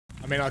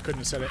mean, I couldn't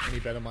have said it any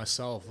better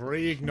myself.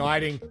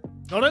 Reigniting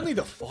not only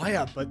the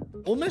fire, but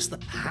almost the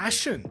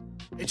passion.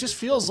 It just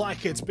feels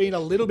like it's been a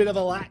little bit of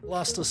a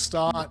lackluster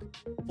start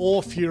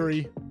for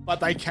Fury, but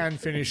they can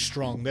finish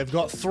strong. They've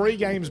got 3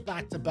 games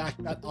back-to-back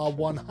that are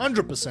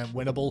 100%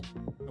 winnable,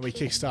 and we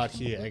kickstart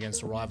here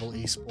against rival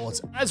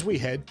Esports as we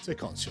head to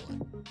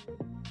Consulate.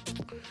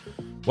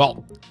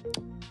 Well,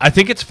 I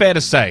think it's fair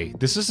to say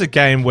this is a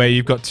game where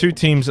you've got 2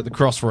 teams at the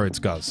crossroads,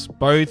 guys.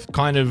 Both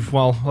kind of,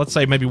 well, let's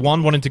say maybe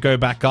one wanting to go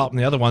back up and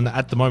the other one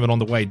at the moment on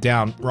the way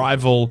down.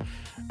 Rival,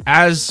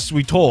 as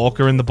we talk,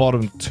 are in the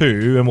bottom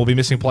 2 and will be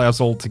missing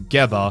playoffs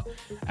altogether.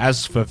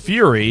 As for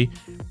Fury,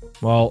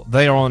 well,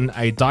 they are on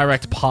a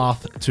direct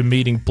path to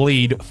meeting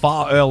Bleed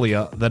far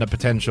earlier than a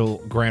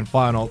potential grand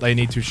final. They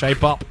need to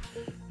shape up.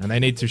 And they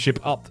need to ship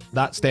up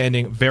that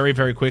standing very,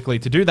 very quickly.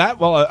 To do that,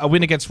 well, a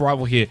win against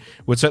Rival here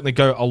would certainly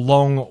go a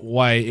long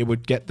way. It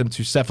would get them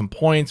to 7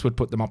 points, would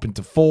put them up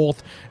into 4th,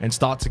 and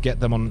start to get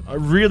them on a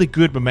really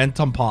good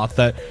momentum path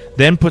that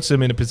then puts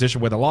them in a position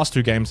where the last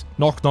 2 games,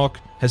 Knock Knock,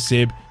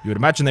 Hasib, you would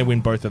imagine they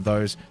win both of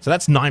those. So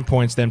that's 9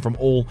 points then from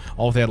all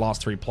of their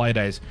last 3 play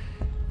days.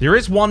 There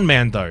is one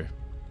man, though,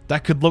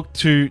 that could look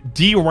to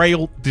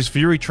derail this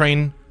Fury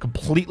train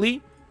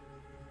completely,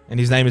 and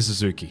his name is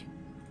Suzuki.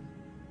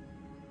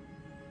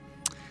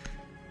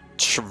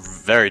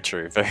 Very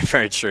true. Very,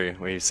 very true.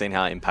 We've seen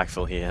how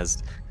impactful he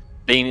has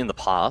been in the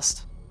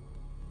past.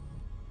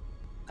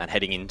 And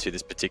heading into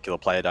this particular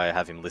player day, I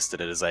have him listed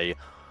as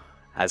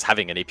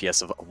having an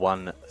EPS of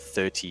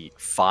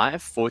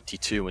 135,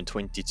 42 and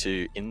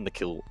 22 in the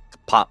kill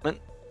department.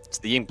 It's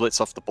the Ying Blitz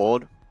off the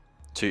board.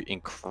 2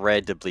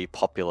 incredibly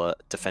popular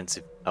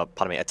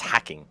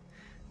attacking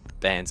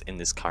bans in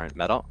this current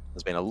meta.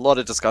 There's been a lot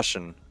of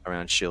discussion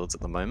around shields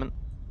at the moment.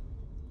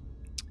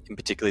 In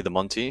particularly the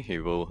Monty,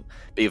 who will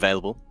be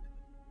available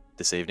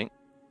this evening.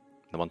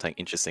 The Montagne,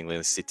 interestingly,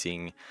 is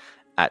sitting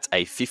at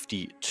a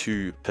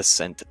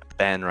 52%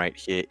 ban rate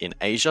here in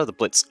Asia. The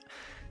Blitz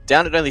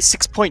down at only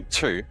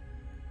 6.2.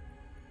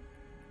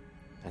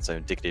 And so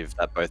indicative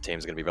that both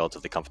teams are going to be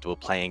relatively comfortable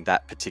playing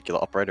that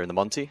particular operator in the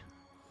Monty.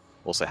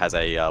 Also has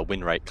a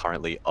win rate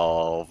currently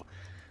of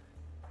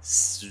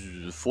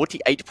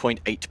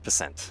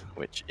 48.8%,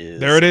 which is,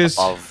 there it is,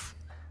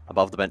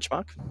 above the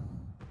benchmark.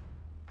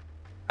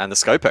 And the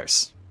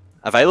Scopos,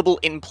 available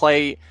in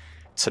play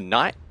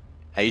tonight.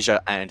 Asia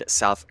and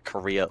South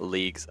Korea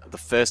leagues, the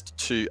first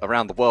 2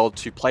 around the world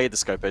to play the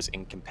Scopos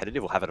in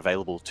competitive, will have it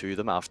available to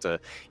them after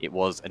it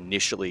was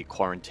initially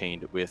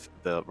quarantined with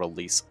the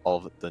release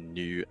of the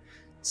new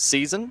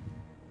season.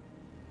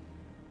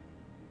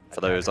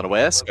 For those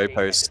unaware,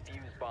 Scopos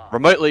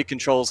remotely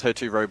controls her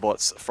 2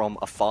 robots from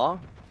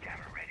afar.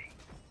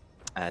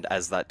 And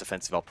as that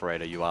defensive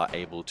operator, you are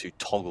able to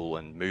toggle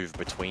and move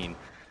between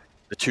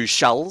the 2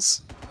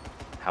 shells.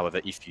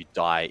 However, if you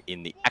die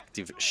in the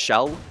active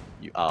shell,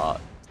 you are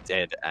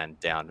dead and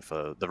down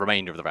for the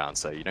remainder of the round,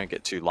 so you don't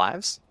get 2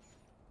 lives.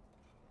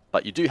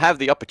 But you do have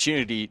the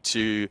opportunity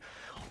to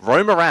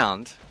roam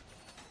around,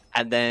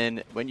 and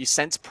then when you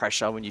sense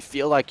pressure, when you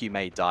feel like you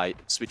may die,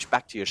 switch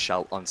back to your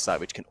shell on site,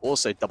 which can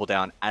also double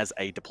down as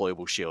a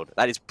deployable shield.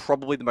 That is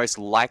probably the most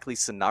likely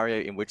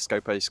scenario in which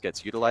Scopos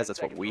gets utilized.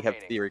 That's what we have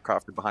theory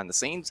crafted behind the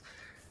scenes.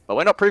 But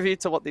we're not privy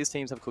to what these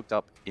teams have cooked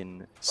up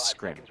in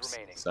scrims.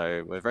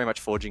 So we're very much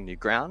forging new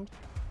ground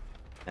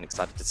and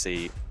excited to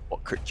see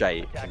what Crit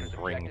J can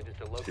bring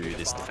to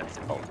this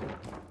defensive hold.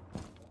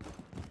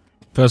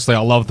 Firstly, I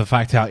love the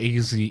fact how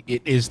easy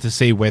it is to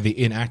see where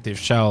the inactive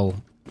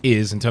shell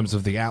is in terms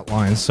of the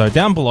outlines. So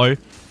down below,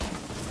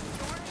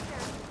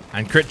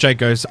 and Crit J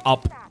goes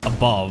up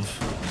above.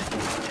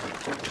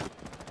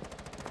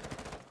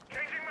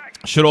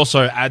 Should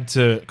also add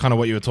to kind of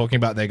what you were talking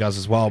about there, guys,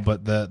 as well,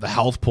 but the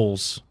health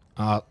pools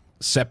are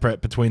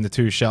separate between the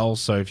 2 shells.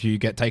 So if you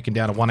get taken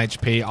down to 1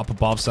 HP up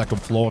above 2nd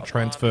floor,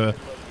 transfer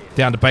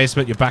down to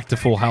basement, you're back to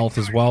full health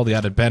as well. The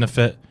added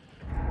benefit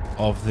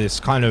of this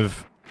kind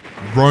of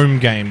roam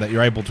game that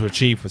you're able to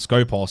achieve with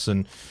Scopos.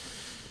 And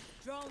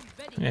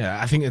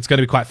yeah, I think it's going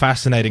to be quite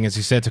fascinating, as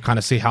you said, to kind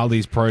of see how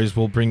these pros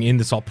will bring in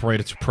this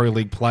operator to Pro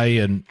League play.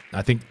 And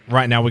I think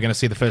right now we're going to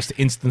see the first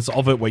instance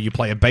of it, where you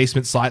play a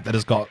basement site that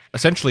has got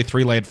essentially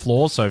 3-layered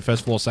floors. So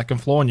 1st floor,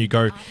 2nd floor, and you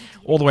go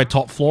all the way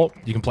top floor.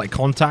 You can play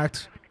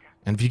contact.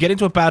 And if you get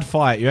into a bad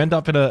fight, you end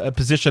up in a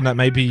position that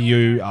maybe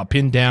you are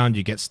pinned down,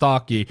 you get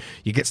stuck, you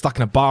get stuck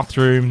in a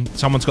bathroom,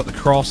 someone's got the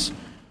cross,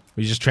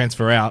 you just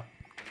transfer out.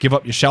 Give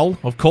up your shell,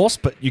 of course,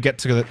 but you get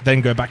to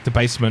then go back to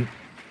basement.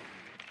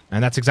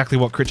 And that's exactly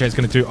what Crit J is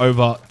going to do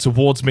over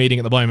towards meeting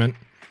at the moment.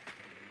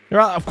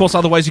 There are, of course,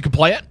 other ways you can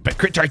play it, but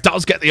Crit J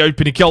does get the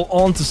opening kill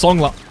onto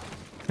Songla.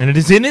 And it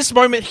is in this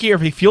moment here,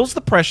 if he feels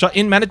the pressure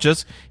in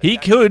managers, he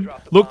could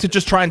look to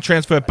just try and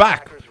transfer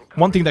back.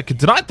 One thing that could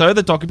deny it, though,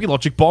 the dog could be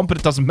Logic Bomb, but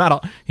it doesn't matter.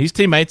 His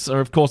teammates are,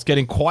 of course,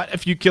 getting quite a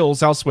few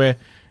kills elsewhere.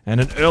 And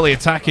an early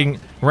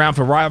attacking round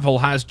for Rival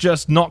has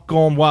just not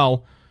gone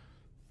well.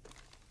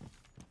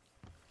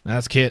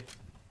 That's Kit.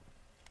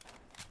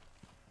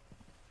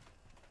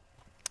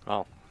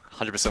 Well,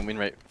 100% win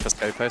rate for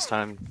Scope Post.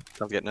 Time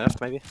to get nerfed,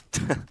 maybe?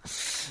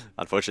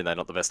 Unfortunately, they're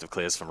not the best of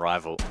clears from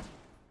Rival.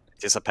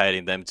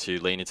 Anticipating them to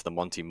lean into the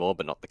Monty more,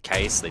 but not the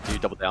case. They do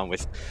double down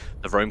with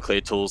the roam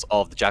clear tools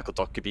of the Jackal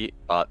Dokkaebi,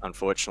 but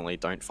unfortunately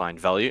don't find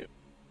value.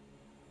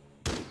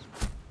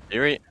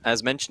 Fury,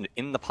 as mentioned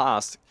in the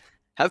past,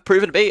 have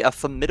proven to be a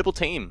formidable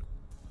team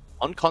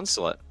on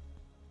Consulate.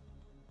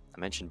 I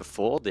mentioned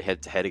before the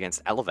head-to-head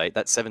against Elevate,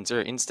 that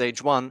 7-0 in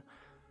Stage 1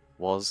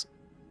 was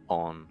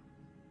on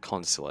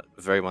Consulate.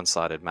 A very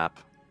one-sided map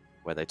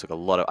where they took a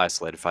lot of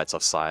isolated fights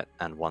off site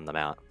and won them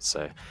out.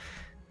 So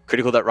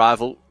critical that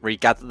Rival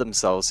regather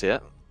themselves here,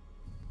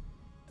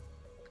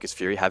 because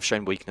Fury have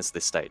shown weakness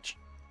this stage.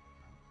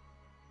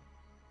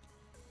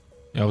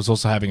 I was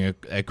also having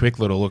a quick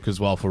little look as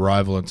well for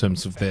Rival in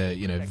terms of their,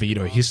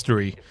 veto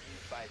history.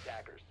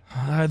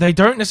 They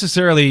don't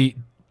necessarily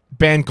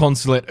ban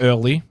Consulate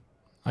early.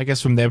 I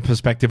guess from their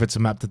perspective, it's a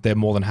map that they're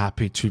more than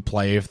happy to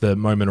play if the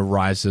moment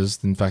arises.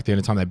 In fact, the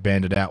only time they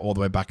banned it out all the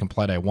way back in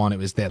Play Day 1, it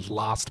was their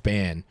last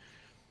ban.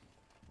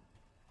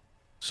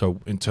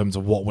 So in terms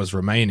of what was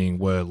remaining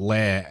were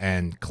Lair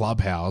and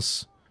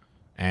Clubhouse,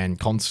 and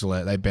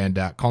Consulate. They banned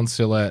out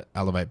Consulate,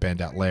 Elevate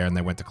banned out Lair, and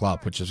they went to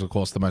Club, which is, of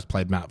course, the most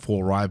played map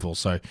for Rival.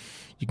 So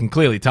you can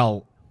clearly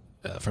tell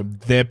from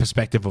their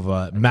perspective of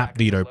a map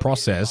veto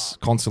process,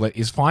 Consulate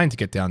is fine to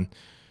get down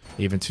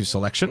even to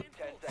selection,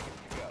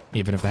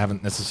 even if they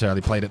haven't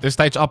necessarily played at this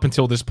stage up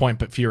until this point.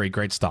 But Fury,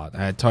 great start.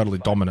 A totally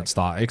dominant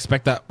start. I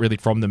expect that really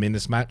from them in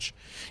this match.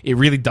 It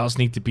really does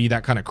need to be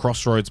that kind of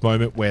crossroads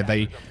moment where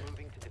they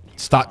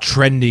start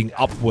trending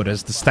upward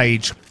as the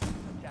stage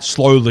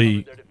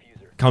slowly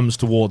comes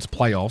towards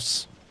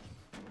playoffs.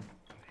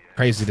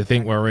 Crazy to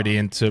think we're already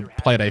into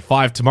Play Day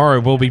 5. Tomorrow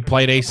will be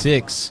Play Day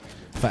 6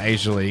 for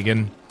Asia League,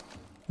 and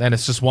then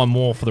it's just one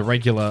more for the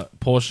regular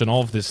portion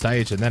of this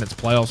stage, and then it's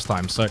playoffs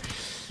time. So,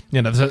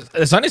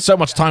 there's only so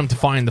much time to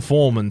find the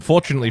form, and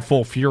fortunately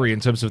for Fury in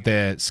terms of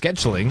their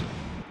scheduling,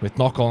 with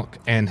Knock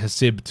and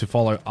Hasib to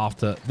follow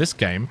after this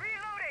game,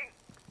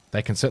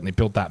 they can certainly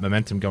build that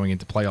momentum going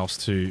into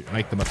playoffs to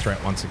make them a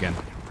threat once again.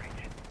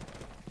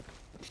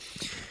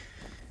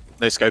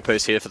 No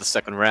Scopos here for the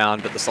second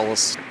round, but the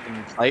Solace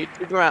in play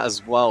figure out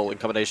as well in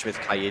combination with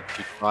Kaid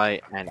to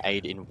try and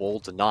aid in wall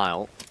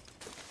denial.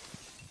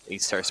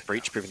 East Terrace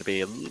Breach proving to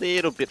be a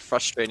little bit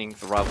frustrating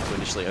for Rival to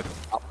initially open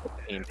up the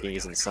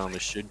PMPs, and Selma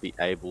should be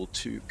able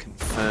to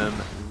confirm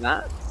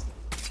that.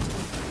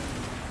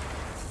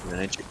 And then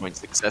entry point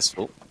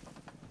successful.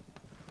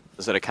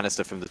 The sort of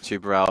canister from the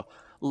Tuberal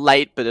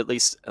late, but at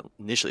least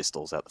initially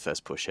stalls out the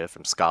first push here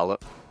from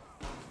Scarlet.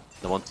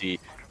 They want to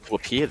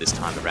appear this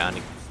time around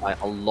and apply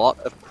a lot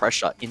of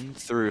pressure in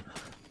through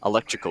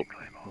electrical.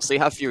 We'll see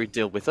how Fury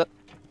deal with it.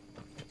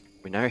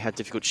 We know how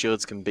difficult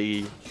shields can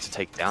be to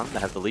take down. They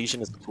have the Legion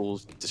as the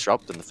tools to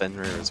disrupt, and the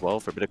Fenrir as well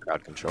for a bit of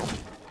crowd control.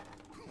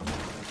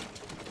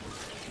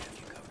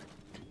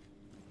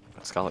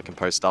 Scarlet can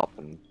post up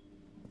and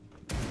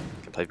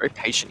can play very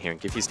patient here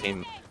and give his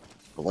team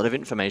a lot of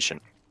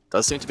information.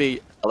 Does seem to be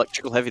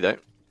electrical heavy though.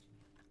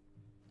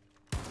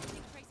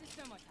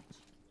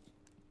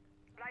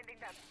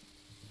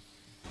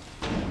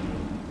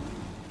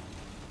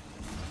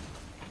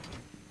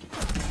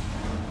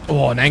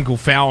 Oh, an angle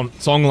found.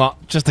 Songla,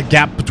 just a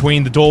gap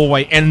between the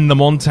doorway and the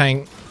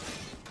Montang.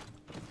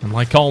 And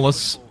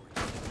Lycolis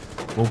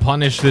will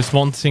punish this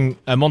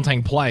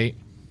Montang play.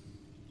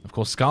 Of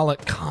course,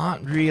 Scarlet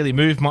can't really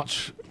move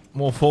much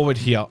more forward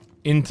here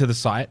into the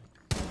site.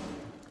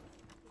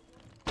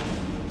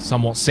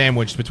 Somewhat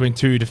sandwiched between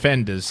two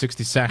defenders.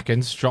 60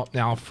 seconds. Drop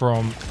now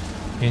from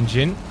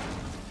Hinjin.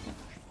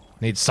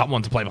 Needs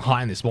someone to play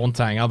behind this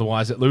Montang,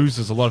 otherwise it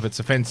loses a lot of its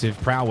offensive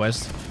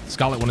prowess.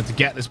 Scarlet wanted to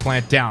get this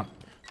plant down.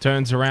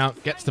 Turns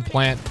around, gets the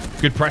plant.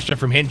 Good pressure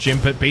from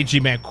Hinjin, but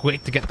BG Man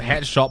quick to get the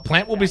headshot.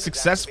 Plant will be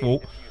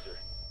successful.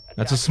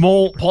 That's a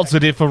small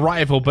positive for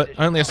Rival, but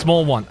only a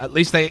small one. At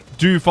least they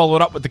do follow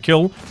it up with the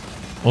kill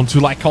onto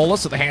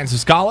Lycolis at the hands of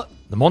Scarlet.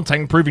 The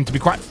Montang proving to be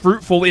quite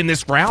fruitful in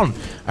this round.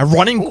 A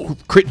running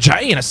crit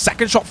J and a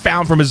second shot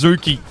found from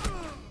Mizuki.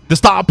 The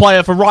star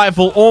player for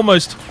Rival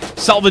almost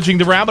salvaging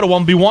the round, but a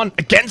 1v1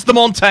 against the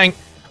Montang.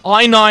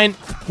 I9,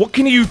 what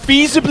can you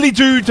feasibly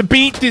do to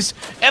beat this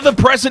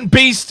ever-present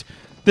beast?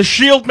 The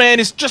shield man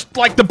is just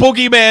like the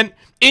boogeyman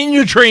in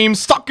your dreams,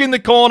 stuck in the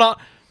corner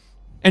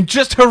and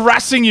just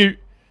harassing you.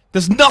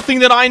 There's nothing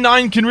that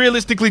I9 can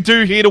realistically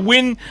do here to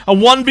win a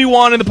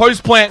 1v1 in the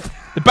post plant.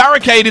 The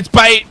barricade, it's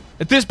bait.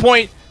 At this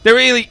point, there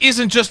really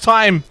isn't just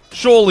time,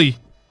 surely.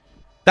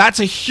 That's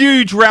a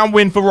huge round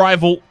win for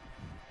Rival.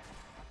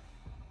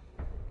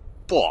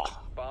 Oh,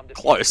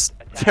 close.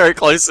 Very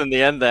close in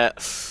the end there.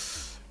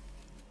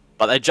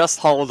 But they just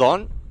hold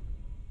on.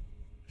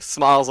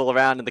 Smiles all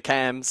around in the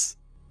cams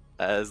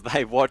as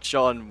they watch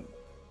on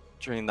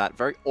during that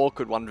very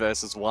awkward 1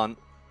 versus 1.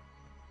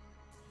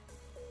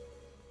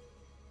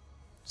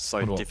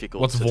 So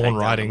difficult. What's to Vaughn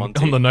writing on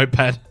the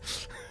notepad?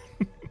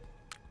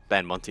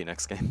 Ban Monty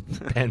next game.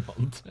 Ban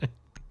Monty.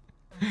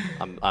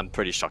 I'm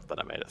pretty shocked that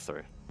I made it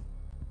through.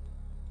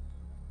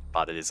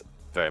 But it is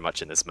very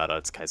much in this meta.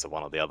 It's a case of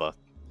one or the other.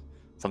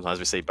 Sometimes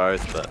we see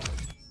both, but...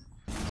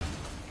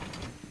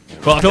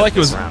 Well, I feel like it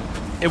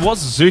was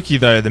Zuki,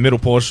 though, the middle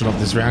portion of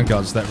this round,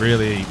 guys, that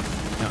really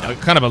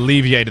kind of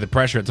alleviated the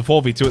pressure. It's a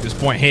 4v2 at this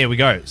point. Here we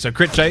go. So,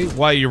 Crit J,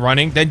 while you're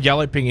running, then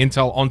yellow ping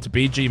intel onto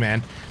BG,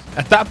 man.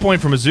 At that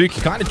point from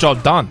Azuki, kind of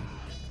job done.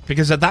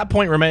 Because at that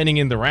point remaining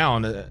in the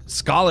round,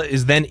 Scarlet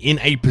is then in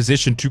a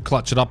position to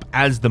clutch it up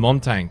as the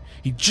Montang.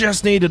 He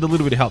just needed a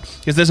little bit of help.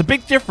 Because there's a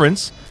big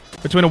difference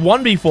between a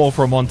 1v4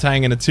 for a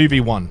Montang and a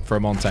 2v1 for a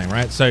Montang,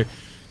 right? So,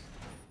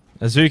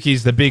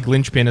 Azuki's the big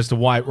linchpin as to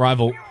why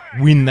Rival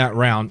win that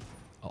round.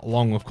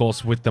 Along, of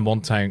course, with the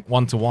Montang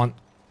 1-to-1.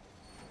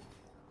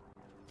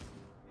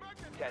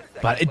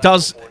 But it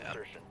does...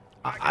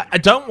 I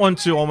don't want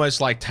to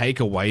almost like take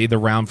away the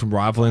round from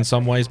Rival in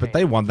some ways, but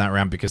they won that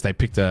round because they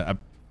picked a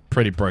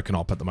pretty broken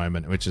op at the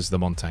moment, which is the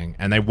Montang.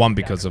 And they won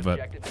because of it.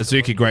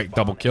 Azuki, great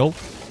double kill.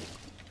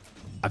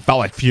 I felt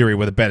like Fury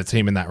were the better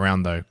team in that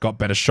round, though. Got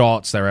better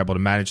shots. They were able to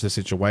manage the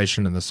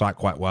situation and the site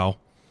quite well.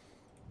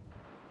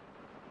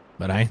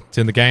 But hey, it's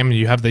in the game.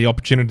 You have the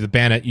opportunity to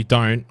ban it. You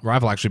don't.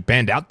 Rival actually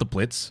banned out the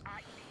Blitz.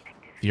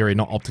 Fury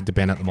not opting to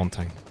ban out the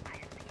Montang.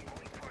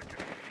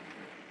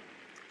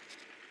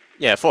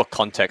 Yeah, for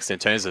context, in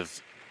terms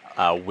of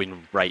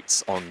win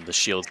rates on the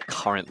Shield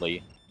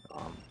currently,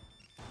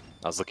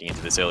 I was looking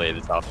into this earlier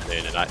this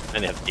afternoon, and I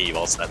only have the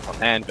EVOL stats on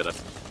hand, but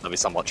they'll be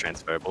somewhat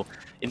transferable.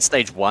 In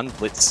Stage 1,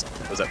 Blitz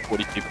was at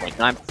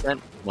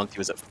 42.9%, Monty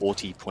was at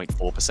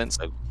 40.4%,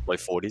 so low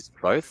 40s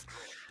both.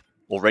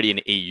 Already in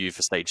EU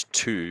for Stage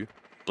 2,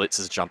 Blitz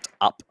has jumped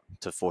up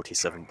to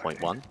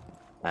 47.1%,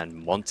 and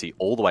Monty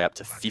all the way up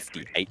to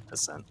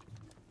 58%.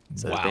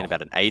 So there's been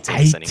about an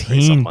 18%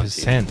 increase on Monty.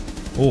 18%.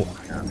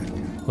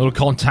 Oh, little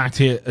contact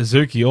here.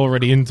 Azuki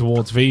already in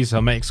towards Visa,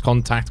 makes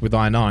contact with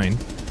I9.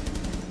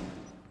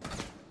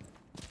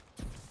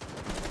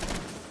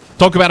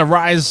 Talk about a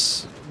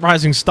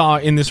rising star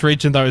in this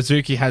region, though.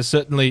 Azuki has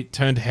certainly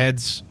turned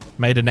heads,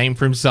 made a name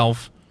for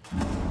himself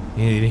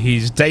in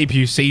his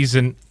debut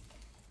season.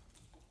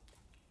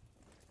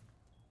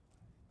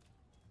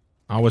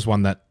 I was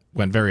one that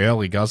went very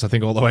early, guys. I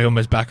think all the way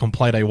almost back on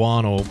Play Day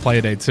 1 or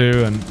Play Day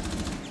 2, and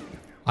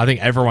I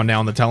think everyone now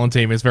on the talent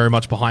team is very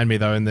much behind me,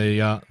 though, in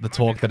the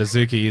talk that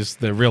Azuki is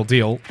the real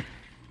deal.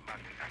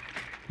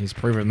 He's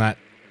proven that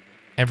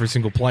every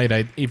single play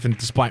day, even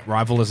despite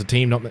Rival as a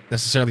team not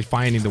necessarily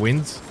finding the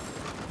wins.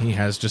 He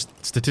has just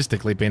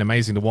statistically been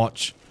amazing to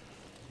watch.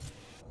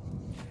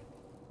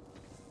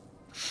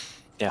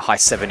 Yeah, high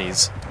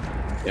 70s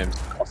in terms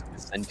of cost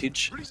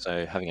percentage,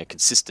 so having a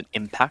consistent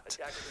impact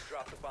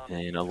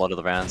in a lot of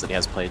the rounds that he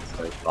has played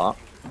so far.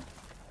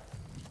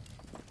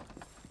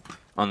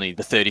 Only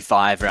the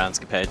 35 rounds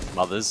compared to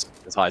others,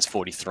 as high as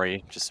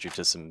 43, just due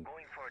to some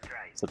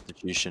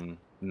substitution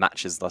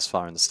matches thus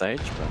far in the stage.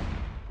 But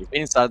he's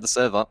been inside the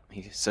server.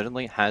 He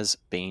certainly has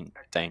been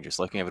dangerous.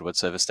 Looking over where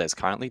server stays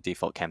currently,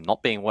 default cam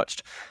not being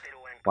watched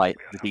by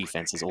the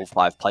defenses. All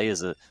 5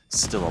 players are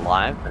still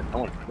alive, and no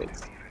one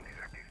quits.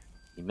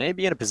 He may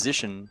be in a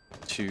position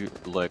to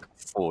lurk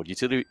forward.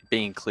 Utility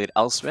being cleared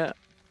elsewhere,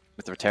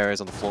 with the Roteros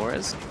on the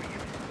floors.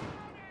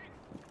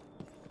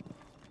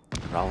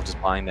 Rival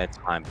just buying their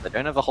time. They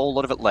don't have a whole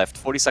lot of it left.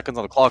 40 seconds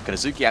on the clock, and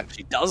Azuki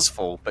actually does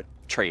fall, but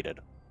traded.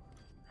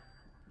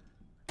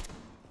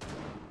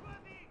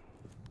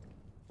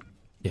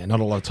 Yeah, not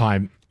a lot of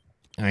time.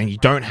 And you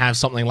don't have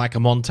something like a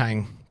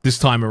Montang this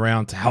time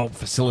around to help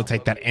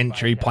facilitate that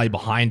entry, play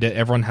behind it.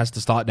 Everyone has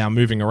to start now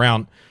moving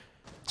around.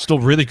 Still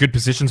really good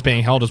positions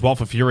being held as well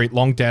for Fury.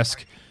 Long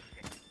desk.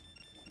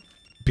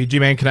 BG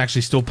Man can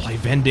actually still play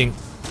vending.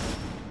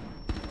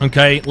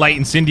 Okay, late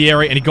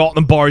incendiary, and he got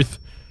them both.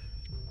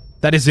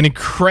 That is an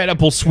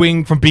incredible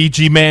swing from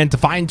BG Man to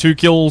find 2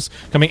 kills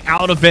coming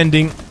out of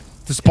vending,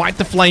 despite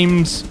the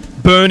flames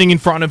burning in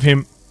front of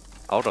him.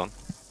 Hold on.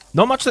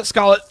 Not much that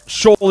Scarlet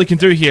surely can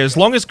do here. As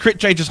long as Crit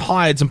J just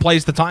hides and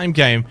plays the time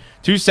game.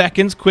 2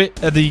 seconds,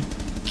 the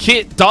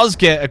kit does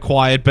get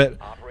acquired, but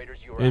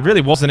it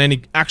really wasn't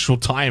any actual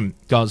time,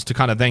 guys, to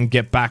kind of then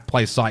get back,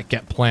 play site,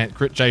 get plant.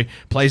 Crit J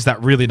plays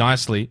that really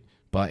nicely,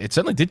 but it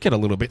certainly did get a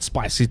little bit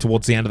spicy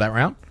towards the end of that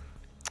round.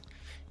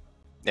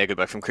 Yeah, good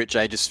work from Crit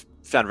J. Just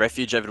found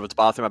refuge over towards the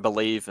bathroom, I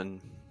believe, and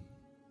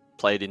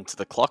played into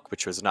the clock,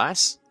 which was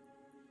nice.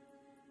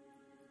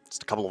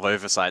 Just a couple of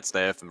oversights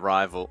there from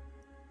Rival.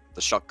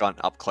 The shotgun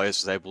up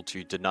close was able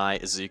to deny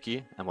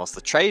Azuki, and whilst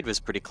the trade was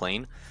pretty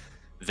clean,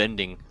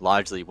 vending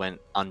largely went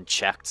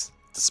unchecked,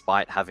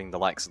 despite having the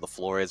likes of the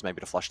Flores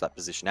maybe to flush that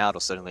position out, or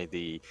certainly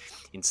the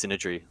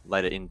Incinerary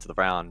later into the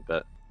round,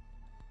 but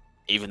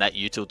even that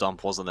util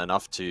dump wasn't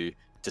enough to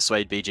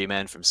dissuade BG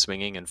Man from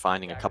swinging and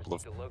finding a couple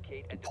of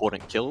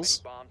important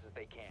kills,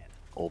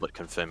 all but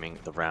confirming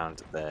the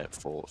round there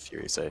for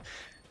Fury. So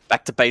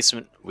back to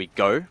basement we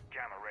go,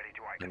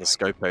 and the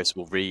scope post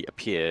will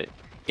reappear,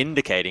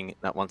 indicating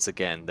that once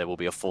again there will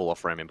be a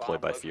fall-off ram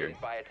employed by Fury.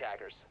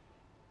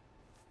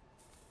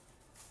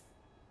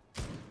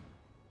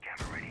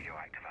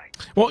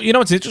 Well, you know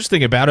what's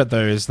interesting about it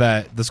though is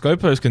that the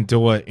Scopos can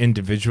do it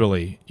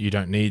individually. You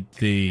don't need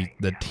the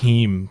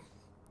team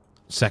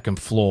second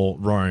floor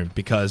roam,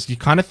 because you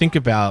kind of think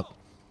about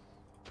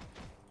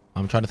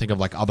I'm trying to think of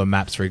like other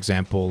maps, for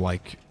example,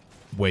 like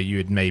where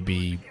you'd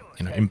maybe,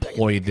 you know,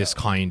 employ this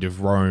kind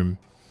of roam.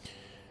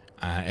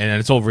 And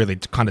it's all really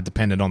kind of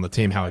dependent on the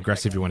team, how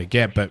aggressive you want to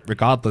get. But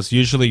regardless,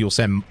 usually you'll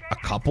send a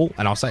couple,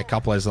 and I'll say a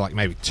couple as like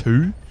maybe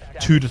two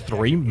to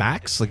three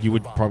max. Like you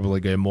would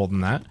probably go more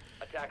than that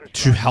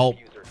to help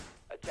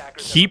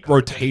keep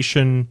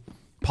rotation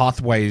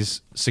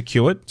pathways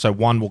secured. So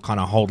one will kind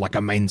of hold like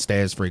a main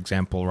stairs, for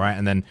example, right?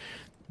 And then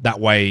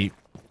that way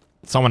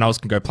someone else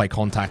can go play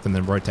contact and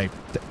then rotate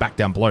back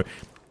down below.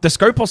 The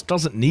Scopos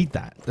doesn't need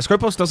that. The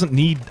Scopos doesn't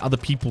need other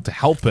people to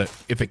help it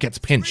if it gets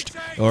pinched,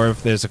 or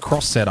if there's a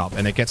cross setup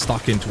and it gets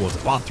stuck in towards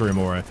a bathroom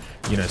or a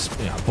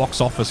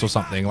box office or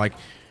something. Like,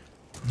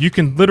 you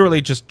can literally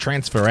just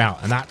transfer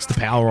out, and that's the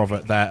power of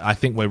it that I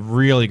think we're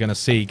really going to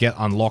see get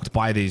unlocked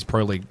by these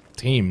Pro League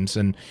teams,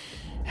 and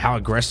how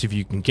aggressive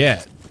you can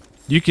get.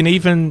 You can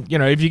even, you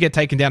know, if you get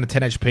taken down to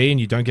 10 HP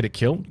and you don't get a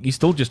kill, you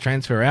still just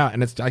transfer out,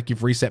 and it's like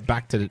you've reset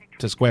back to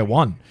square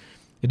one.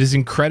 It is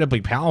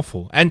incredibly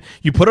powerful. And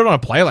you put it on a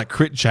player like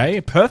Crit J,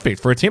 perfect.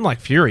 For a team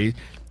like Fury,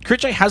 Crit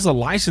J has a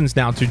license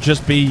now to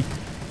just be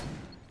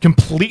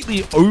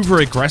completely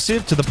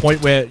over-aggressive to the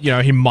point where, you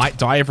know, he might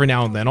die every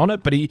now and then on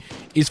it, but he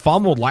is far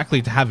more likely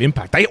to have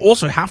impact. They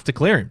also have to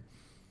clear him.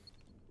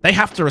 They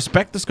have to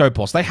respect the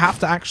Scopos. They have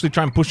to actually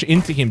try and push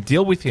into him,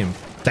 deal with him.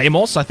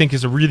 Deimos, I think,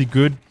 is a really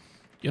good,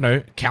 you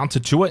know, counter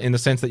to it in the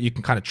sense that you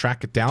can kind of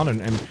track it down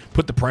and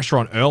put the pressure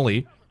on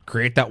early,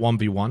 create that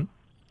 1v1.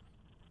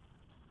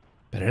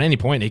 But at any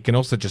point, he can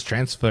also just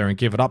transfer and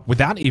give it up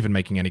without even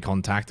making any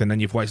contact, and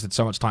then you've wasted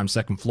so much time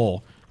second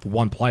floor for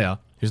one player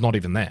who's not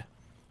even there.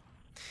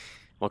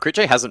 Well, Crit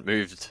J hasn't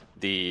moved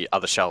the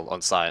other shell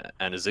on site,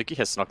 and Azuki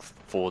has snuck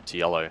forward to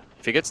yellow.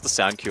 If he gets the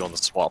sound cue on the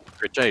swap,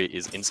 Crit J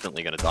is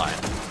instantly going to die.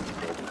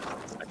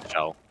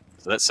 Shell.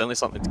 So that's certainly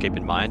something to keep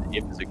in mind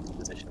if Azuki's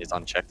position is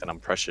unchecked and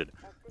unpressured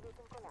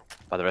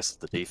by the rest of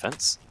the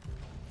defense.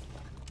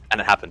 And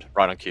it happened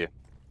right on cue.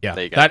 Yeah,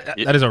 there you go.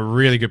 That is a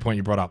really good point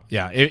you brought up.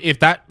 Yeah, if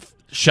that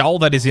shell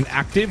that is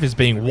inactive is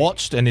being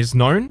watched and is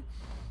known,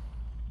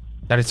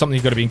 that is something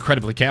you've got to be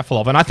incredibly careful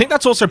of. And I think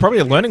that's also probably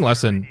a learning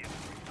lesson.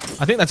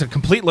 I think that's a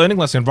complete learning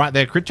lesson right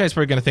there. Crit J's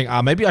probably going to think,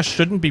 maybe I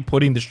shouldn't be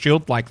putting the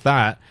shield like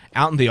that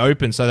out in the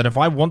open, so that if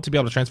I want to be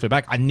able to transfer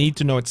back, I need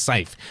to know it's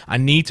safe. I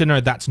need to know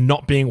that's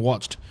not being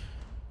watched.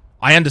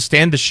 I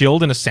understand the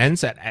shield in a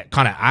sense. It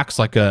kind of acts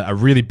like a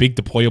really big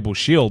deployable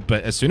shield,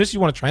 but as soon as you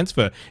want to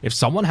transfer, if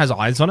someone has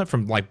eyes on it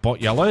from like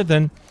bot yellow,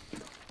 then,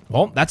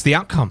 well, that's the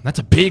outcome. That's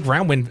a big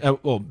round win,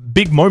 or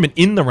big moment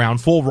in the round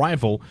for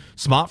Rival.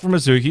 Smart from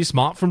Azuki,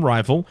 smart from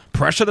Rival.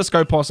 Pressure the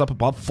Scopos up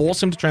above,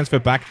 force him to transfer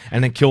back,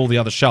 and then kill the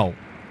other shell.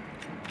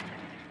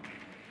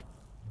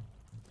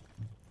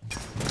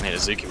 And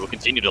Azuki will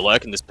continue to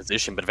lurk in this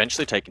position, but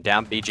eventually taken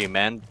down. BG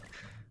Man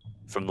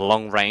from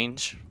long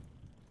range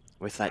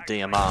with that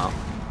DMR.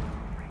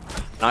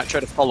 Nitro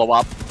to follow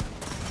up,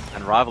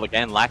 and Rival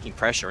again lacking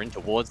pressure in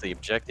towards the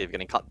objective,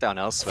 getting cut down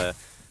elsewhere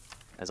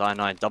as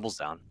I9 doubles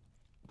down.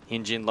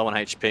 Hinjin low on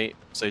HP,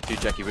 so too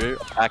Jackie Wu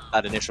attack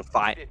that initial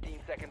fight. 15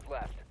 seconds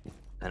left.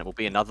 And it will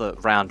be another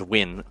round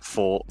win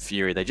for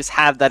Fury. They just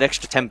have that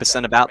extra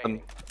 10% about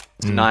them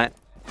tonight,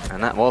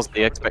 and that was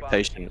the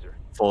expectation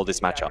for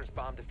this matchup.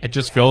 It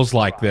just feels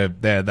like they're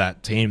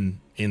that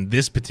team in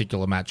this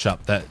particular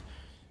matchup that,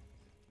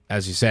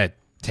 as you said,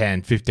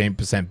 10,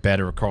 15%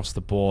 better across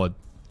the board.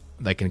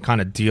 They can kind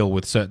of deal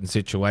with certain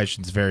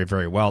situations very,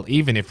 very well.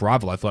 Even if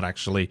Rival, I thought,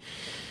 actually,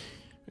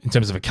 in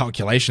terms of a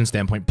calculation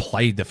standpoint,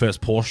 played the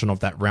first portion of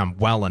that round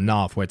well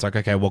enough, where it's like,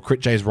 okay, well, Crit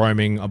J's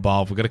roaming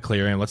above, we've got to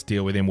clear him, let's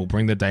deal with him, we'll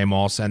bring the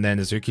Deimos, and then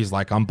Azuki's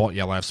like, I'm bot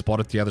yellow, I've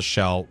spotted the other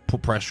shell,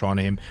 put pressure on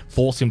him,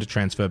 force him to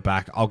transfer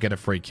back, I'll get a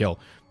free kill.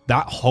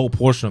 That whole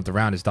portion of the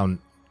round is done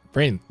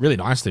really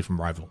nicely from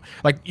Rival.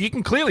 Like, you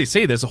can clearly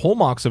see there's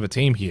hallmarks of a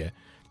team here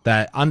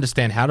that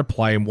understand how to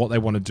play and what they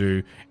want to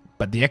do,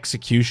 but the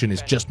execution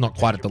is just not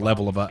quite at the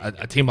level of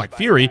a team like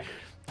Fury,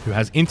 who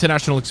has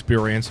international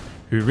experience,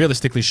 who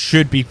realistically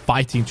should be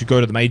fighting to go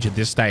to the major at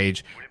this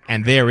stage,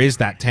 and there is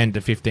that 10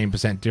 to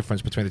 15%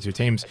 difference between the two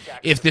teams.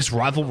 If this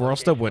Rival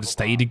roster were to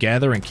stay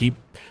together and keep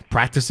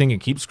practicing and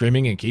keep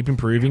scrimming and keep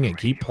improving and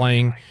keep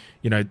playing,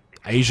 you know,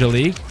 Asia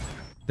League,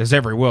 there's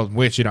every world in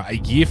which, you know, a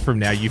year from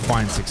now you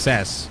find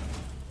success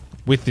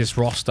with this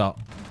roster.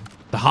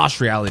 The harsh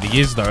reality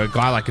is, though, a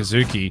guy like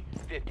Azuki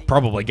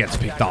probably gets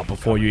picked up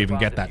before you even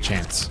get that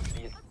chance.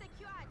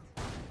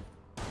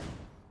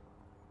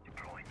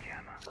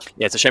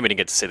 Yeah, it's a shame we didn't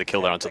get to see the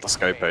kill there onto the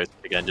Scopos.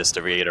 Again, just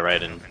to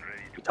reiterate, and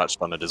we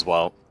touched on it as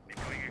well.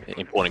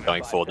 Important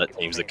going forward that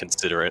teams are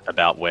considerate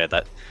about where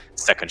that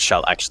second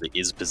shell actually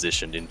is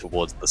positioned in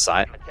towards the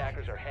site.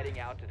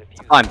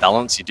 To find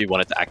balance, you do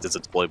want it to act as a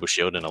deployable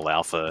shield and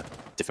allow for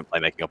different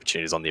playmaking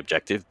opportunities on the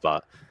objective,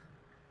 but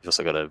you've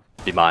also got to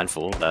be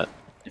mindful that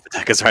if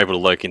attackers are able to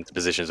lurk into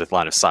positions with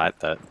line of sight,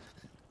 that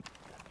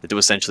they do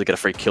essentially get a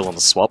free kill on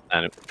the swap,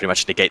 and it pretty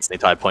much negates the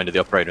entire point of the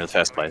operator in the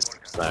first place.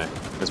 So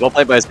it was well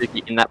played by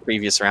Azuki in that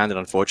previous round, and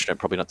unfortunate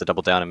probably not to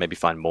double down and maybe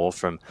find more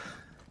from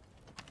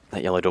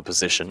that yellow door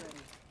position,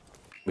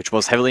 which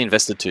was heavily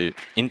invested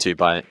into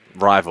by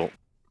Rival.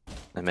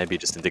 and maybe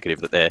just indicative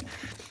that their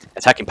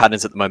attacking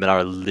patterns at the moment are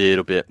a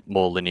little bit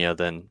more linear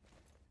than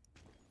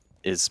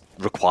is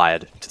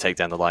required to take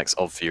down the likes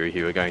of Fury,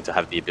 who are going to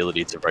have the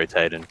ability to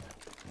rotate and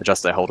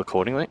adjust their hold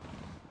accordingly.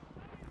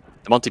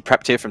 The Monty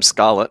prepped here from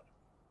Scarlet.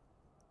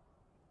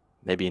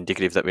 Maybe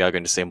indicative that we are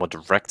going to see a more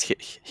direct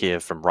hit here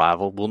from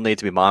Rival. We'll need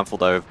to be mindful,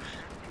 though, of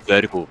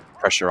vertical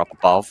pressure up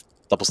above.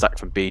 Double stack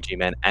from BG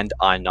Man and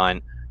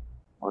I9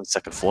 on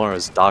second floor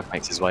as Dark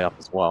makes his way up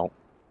as well.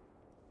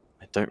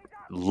 I don't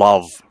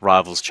love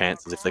Rival's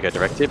chances if they go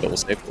direct here, but we'll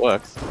see if it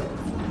works.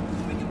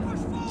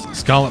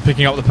 Scarlet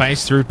picking up the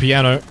pace through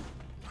Piano.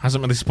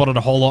 Hasn't really spotted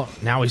a whole lot.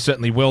 Now he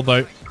certainly will,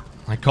 though.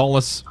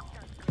 Lycolis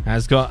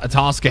has got a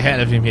task ahead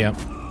of him here.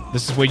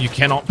 This is where you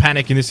cannot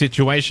panic in this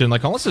situation.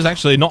 Lycolis is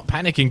actually not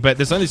panicking, but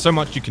there's only so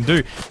much you can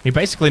do. He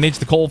basically needs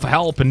to call for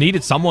help and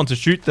needed someone to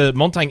shoot the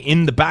Montang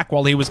in the back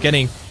while he was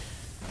getting,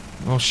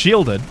 well,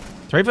 shielded.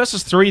 3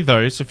 versus 3,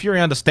 though. So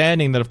Fury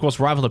understanding that, of course,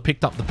 Rival had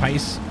picked up the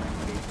pace.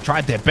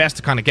 Tried their best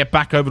to kind of get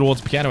back over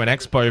towards Piano and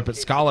Expo, but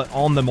Scarlet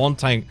on the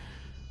Montang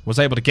was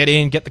able to get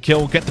in, get the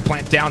kill, get the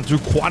plant down, do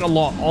quite a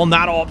lot on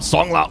that op.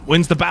 Songla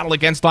wins the battle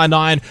against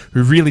I9,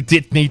 who really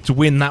did need to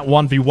win that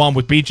 1v1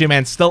 with BG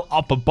Man still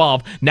up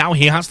above. Now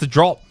he has to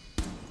drop.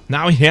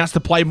 Now he has to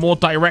play more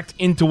direct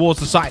in towards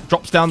the site.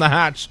 Drops down the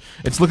hatch.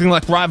 It's looking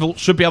like Rival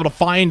should be able to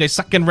find a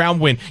second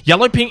round win.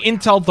 Yellow ping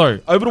intel, though,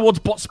 over towards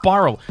bot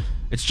spiral.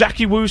 It's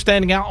Jackie Wu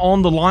standing out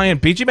on the line.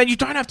 BG Man, you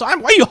don't have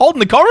time. Why are you holding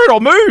the corridor?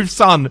 Move,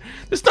 son.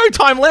 There's no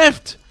time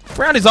left.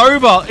 Round is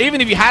over.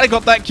 Even if you had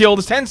got that kill,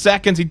 there's 10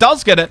 seconds. He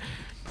does get it.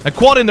 A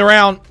quad in the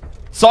round.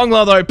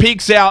 Songla, though,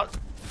 peeks out.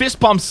 Fist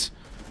pumps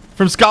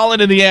from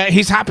Scarlet in the air.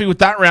 He's happy with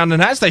that round,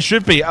 and as they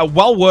should be, a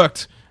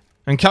well-worked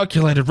and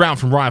calculated round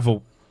from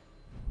Rival.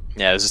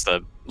 Yeah, it was just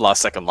the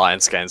last second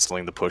Lions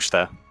cancelling the push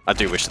there. I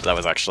do wish that that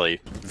was actually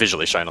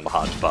visually shown on the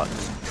HUD, but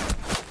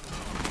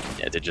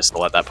yeah, did just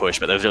let that push,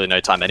 but there was really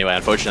no time anyway.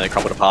 Unfortunately, it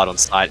crumbled apart on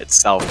site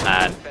itself,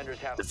 and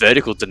the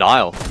vertical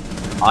denial.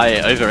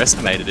 I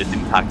overestimated its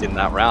impact in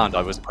that round.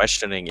 I was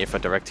questioning if a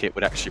direct hit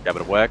would actually be able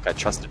to work. I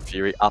trusted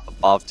Fury up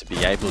above to be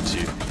able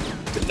to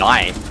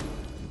deny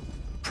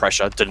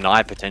pressure,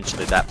 deny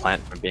potentially that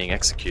plant from being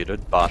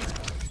executed, but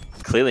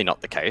clearly not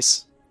the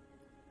case.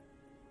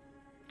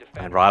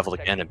 And Rival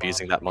again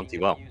abusing that Monty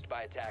well.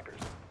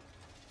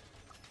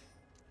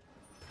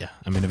 Yeah,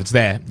 I mean, if it's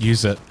there,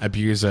 use it,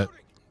 abuse it.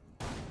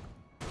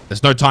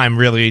 There's no time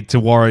really to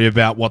worry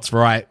about what's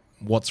right,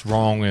 what's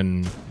wrong,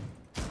 and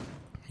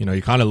you know,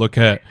 you kind of look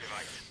at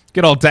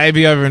good old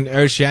Davey over in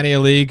Oceania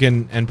League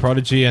and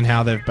Prodigy and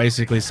how they've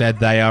basically said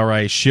they are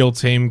a shield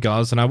team,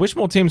 guys. And I wish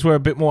more teams were a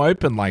bit more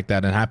open like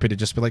that and happy to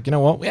just be like, you know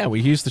what? Yeah,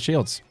 we use the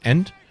shields.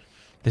 And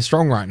they're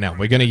strong right now.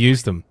 We're going to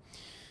use them.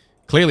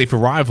 Clearly for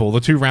Rival, the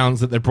 2 rounds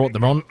that they've brought the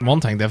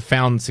Montang, they've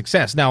found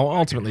success. Now,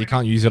 ultimately, you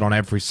can't use it on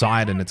every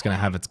side and it's going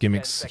to have its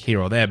gimmicks here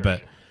or there.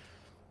 But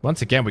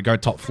once again, we go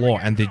top floor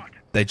and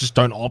they just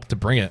don't opt to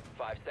bring it.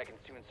 5 seconds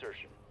to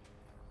insertion.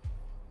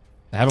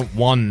 They haven't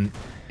won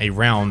a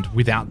round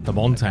without the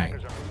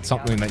Montang. It's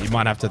something that you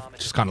might have to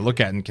just kind of look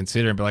at and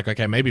consider and be like,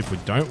 okay, maybe if we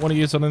don't want to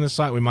use it on this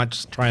site, we might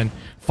just try and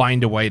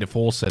find a way to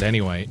force it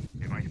anyway.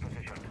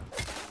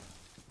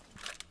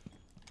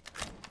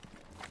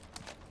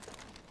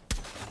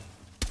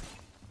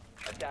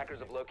 Attackers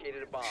have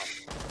located a bomb.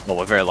 Well,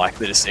 we're very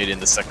likely to see it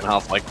in the second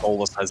half.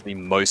 Lycolis has the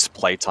most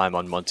playtime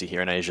on Monty here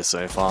in Asia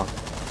so far.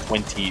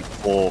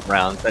 24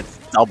 rounds. That's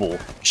double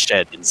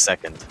shed in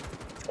second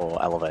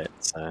for Elevate.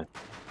 So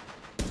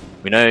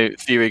we know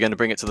Fury are going to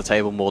bring it to the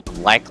table more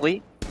than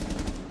likely.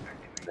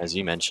 As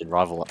you mentioned,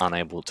 Rival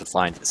unable to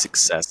find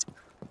success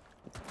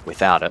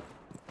without it.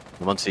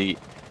 Monty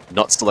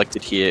not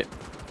selected here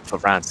for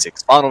round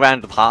 6. Final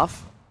round of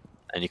half.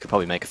 And you could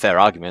probably make a fair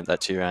argument that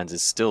 2 rounds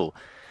is still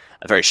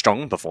a very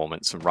strong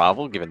performance from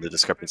Rival, given the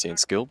discrepancy in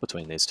skill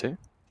between these two.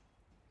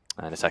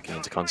 And attacking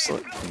into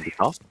Consulate can be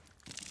tough.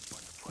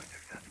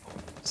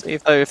 See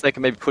if they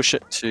can maybe push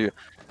it to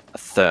a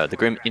third. The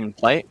Grim in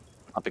play,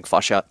 upping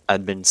flush out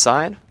admin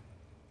side.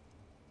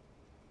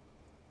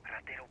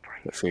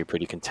 But Fury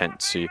pretty content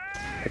to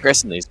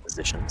progress in these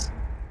positions.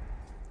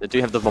 They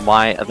do have the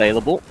Vamai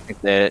available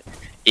if they're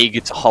eager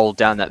to hold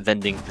down that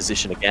vending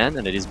position again,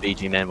 and it is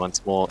BG Man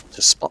once more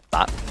to spot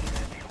that.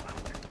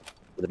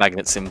 With the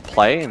magnets in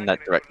play and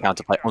that direct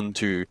counterplay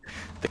onto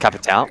the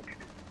Capital,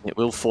 it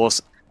will force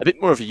a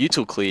bit more of a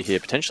util clear here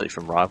potentially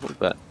from Rival,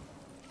 but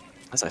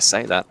as I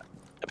say that,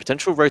 a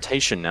potential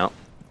rotation now.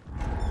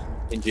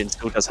 Indian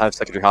still does have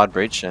secondary hard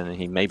breach, and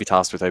he may be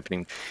tasked with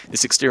opening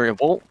this exterior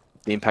wall.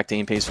 The impact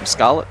EMPs from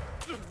Scarlet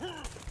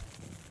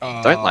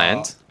don't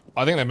land.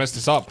 I think they messed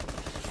this up.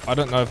 I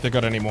don't know if they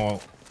got any more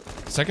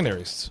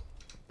secondaries.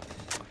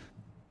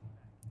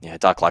 Yeah,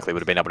 Dark likely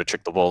would have been able to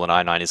trick the wall, and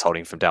I9 is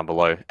holding from down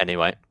below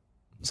anyway.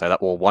 So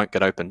that wall won't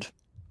get opened.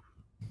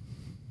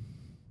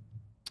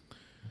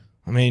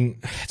 I mean,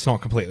 it's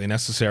not completely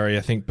necessary,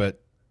 I think, but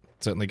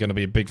certainly going to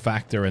be a big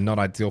factor and not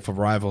ideal for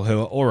Rival,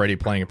 who are already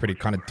playing a pretty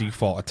kind of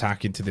default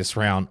attack into this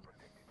round.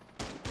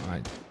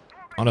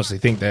 honestly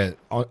think they're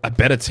a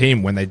better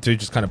team when they do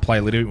just kind of play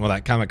a little bit more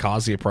that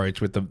kamikaze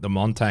approach with the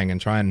Montang and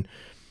try and,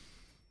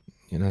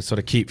 you know, sort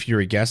of keep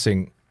Fury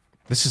guessing.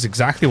 This is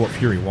exactly what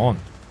Fury want.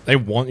 They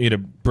want you to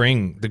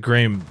bring the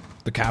Grim,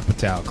 the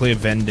Capitao, clear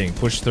vending,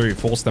 push through,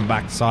 force them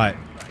back to site.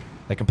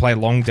 They can play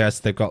long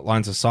desk. They've got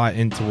lines of sight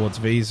in towards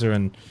Visa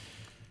and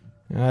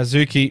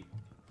Zuki.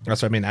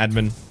 That's what I mean,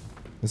 admin.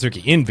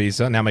 Zuki in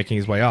Visa, now making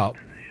his way up.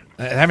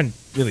 They haven't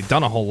really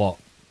done a whole lot.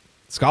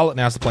 Scarlet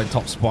now has to play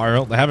top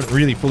spiral. They haven't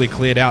really fully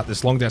cleared out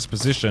this long desk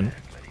position.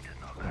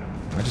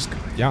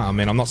 I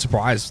mean, I'm not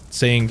surprised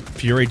seeing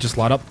Fury just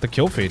light up the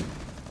kill feed.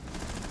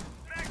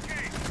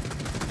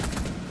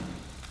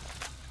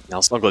 Now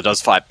Snuggler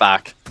does fight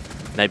back.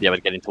 Maybe able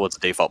to get in towards the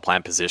default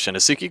plan position.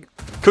 Asuki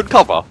could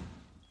cover.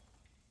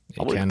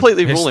 I would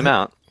completely rule him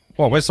out.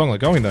 Well, where's Songler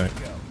going, though?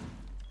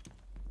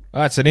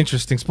 That's an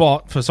interesting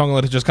spot for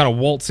Songler to just kind of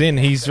waltz in.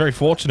 He's very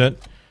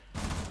fortunate.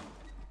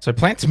 So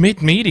Plant's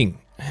mid-meeting.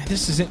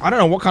 This is I don't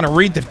know what kind of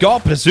read they've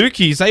got, but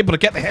Azuki is able to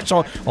get the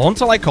headshot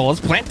onto Lake Collars.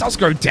 Plant does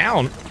go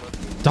down.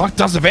 Dark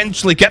does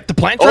eventually get the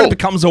plant. It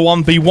becomes a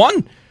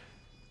 1v1.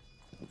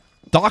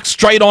 Dark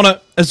straight on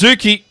it.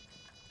 Azuki.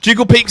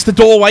 Jiggle peeks the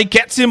doorway,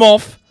 gets him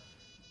off.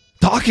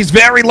 Dark is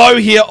very low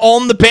here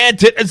on the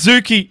bandit.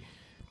 Azuki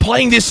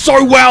playing this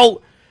so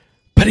well.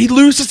 But he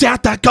loses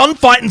out that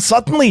gunfight, and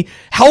suddenly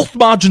health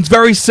margin's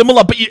very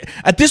similar. But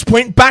at this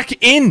point, back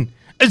in.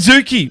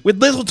 Azuki,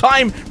 with little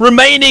time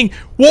remaining,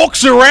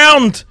 walks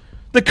around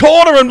the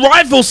corner, and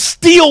Rifle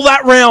steal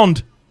that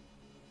round.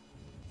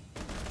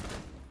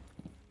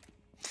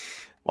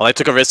 Well, they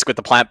took a risk with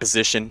the plant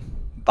position,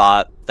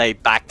 but they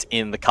backed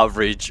in the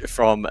coverage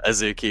from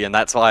Azuki, and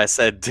that's why I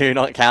said do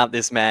not count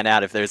this man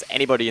out. If there's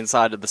anybody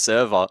inside of the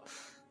server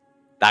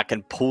that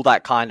can pull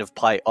that kind of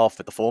play off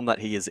at the form that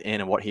he is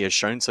in and what he has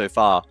shown so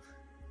far,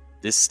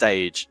 this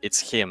stage, it's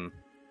him.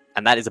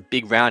 And that is a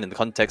big round in the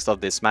context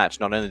of this match.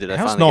 Not only did they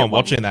How's finally no get one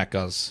watching that,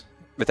 Guz?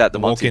 without the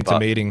walk Monty, into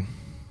meeting.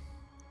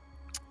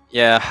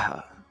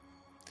 Yeah,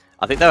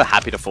 I think they were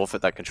happy to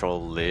forfeit that control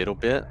a little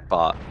bit,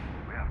 but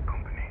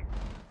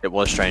it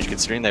was strange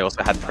considering they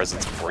also had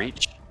presence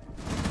breach,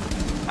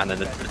 and then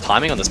the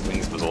timing on the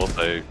swings was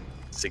also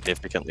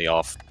significantly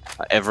off.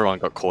 Everyone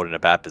got caught in a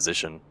bad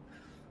position,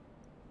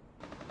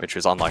 which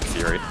was unlike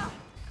Fury.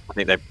 I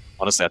think they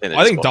honestly,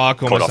 I think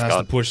Dark almost has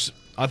to push.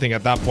 I think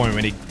at that point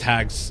when he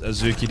tags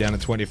Azuki down to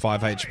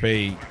 25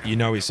 HP, you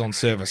know he's on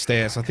server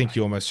stairs. I think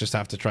you almost just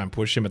have to try and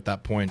push him at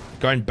that point.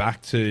 Going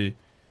back to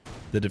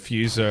the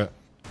diffuser,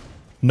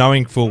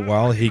 knowing full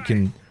well he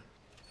can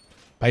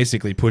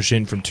basically push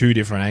in from two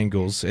different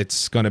angles,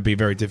 it's going to be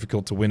very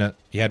difficult to win it.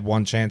 He had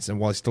one chance, and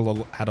while he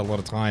still had a lot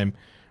of time,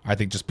 I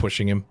think just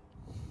pushing him.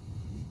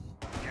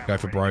 Go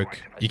for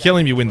broke. You kill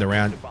him, you win the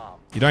round.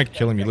 You don't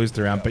kill him, you lose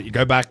the round. But you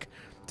go back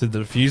to the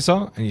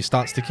diffuser and you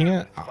start sticking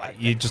it,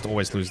 you just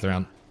always lose the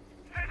round.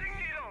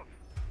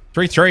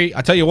 3-3.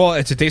 I tell you what,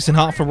 it's a decent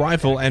half for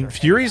Rifle, and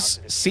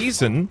Fury's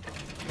season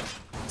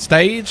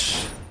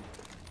stage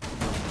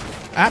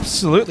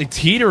absolutely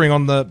teetering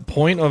on the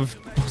point of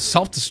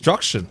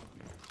self-destruction.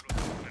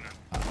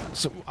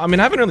 So I mean,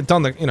 I haven't really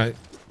done the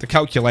the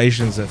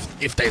calculations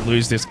of if they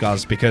lose this,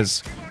 guys,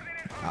 because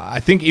I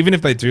think even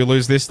if they do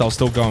lose this, they'll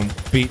still go and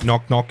beat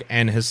Knock Knock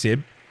and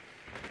Hasib.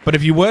 But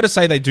if you were to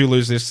say they do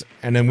lose this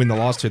and then win the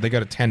last two, they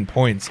go to 10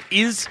 points.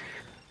 Is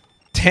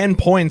 10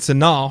 points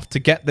enough to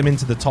get them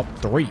into the top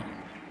 3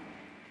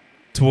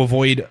 to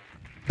avoid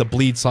the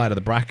bleed side of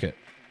the bracket?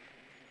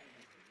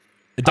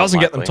 It doesn't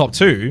get them top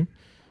 2,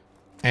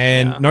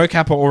 and No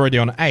Cap are already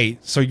on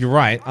 8, so you're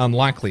right,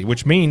 unlikely,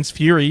 which means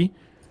Fury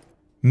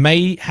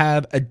may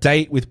have a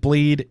date with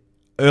bleed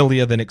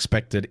earlier than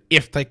expected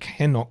if they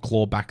cannot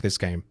claw back this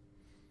game.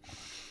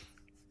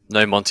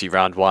 No Monty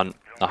round 1.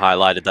 I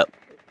highlighted that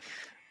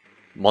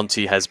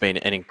Monty has been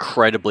an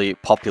incredibly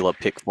popular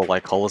pick for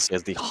Lycolis. He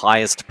has the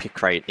highest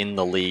pick rate in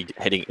the league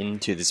heading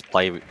into this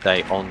play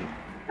day on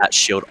that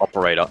shield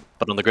operator.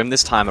 But on the Grim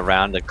this time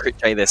around, the Crit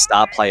J, their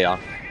star player,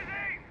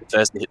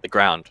 first to hit the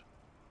ground.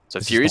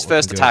 So Fury's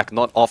first attack,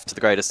 not off to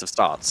the greatest of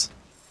starts.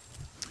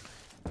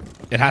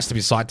 It has to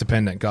be site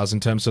dependent, guys, in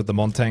terms of the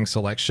Montang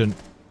selection.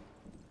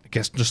 I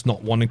guess just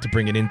not wanting to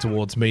bring it in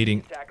towards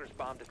meeting.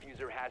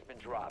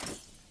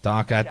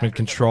 Dark admin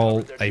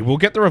control. They will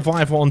get the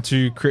revival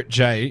onto Crit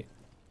J.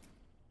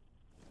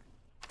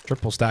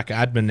 Triple stack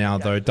admin now,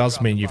 though,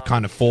 does mean you've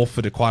kind of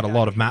forfeited quite a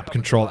lot of map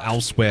control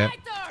elsewhere.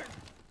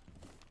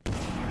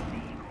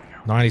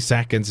 90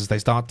 seconds as they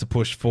start to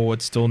push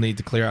forward. Still need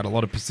to clear out a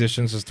lot of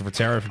positions as the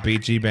Rotero for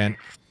BG Ban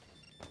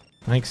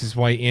makes his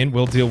way in.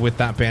 We'll deal with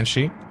that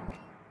Banshee.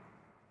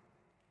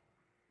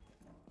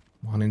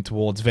 One in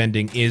towards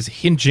vending is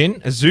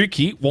Hinjin.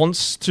 Azuki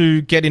wants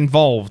to get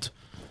involved.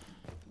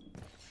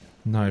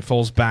 No,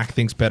 falls back,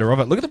 thinks better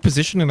of it. Look at the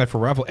positioning there for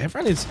Rival.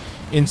 Everyone is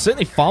in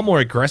certainly far more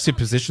aggressive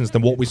positions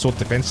than what we saw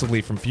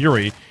defensively from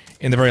Fury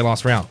in the very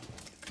last round.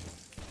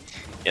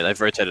 Yeah,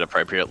 they've rotated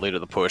appropriately to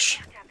the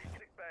push.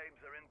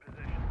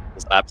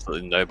 There's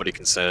absolutely nobody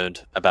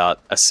concerned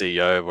about a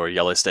CEO or a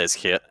Yellow Stairs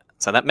kit.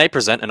 So that may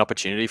present an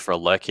opportunity for a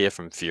lurk here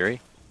from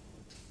Fury.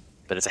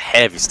 but it's a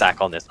heavy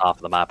stack on this half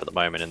of the map at the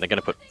moment, and they're going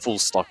to put full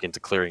stock into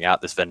clearing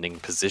out this vending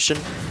position.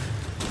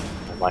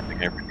 And likely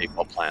going for a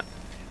default plant.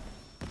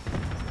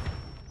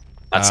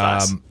 That's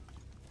nice.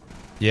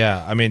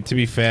 Yeah, I mean, to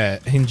be fair,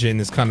 Hinjin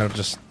is kind of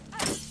just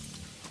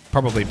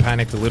probably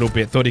panicked a little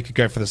bit. Thought he could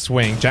go for the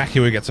swing. Jackie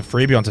who gets a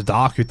freebie onto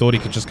Dark, who thought he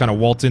could just kind of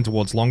waltz in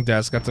towards Long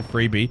Desk. That's a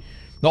freebie.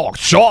 Oh,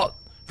 shot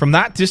from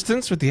that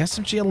distance with the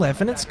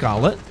SMG-11 and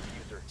Scarlet.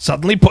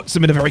 Suddenly puts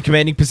him in a very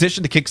commanding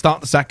position to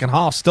kickstart the second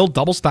half. Still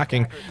double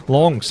stacking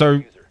Long,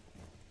 so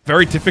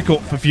very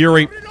difficult for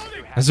Fury.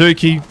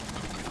 Azuki,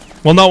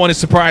 well, no one is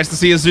surprised to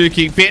see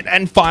Azuki fit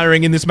and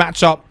firing in this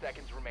matchup.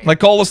 They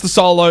call us the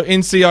solo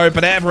in CO,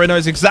 but everyone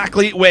knows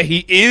exactly where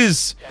he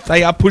is.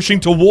 They are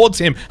pushing towards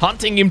him,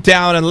 hunting him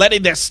down, and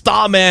letting their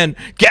star man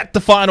get the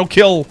final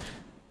kill.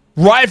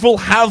 Rival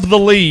have the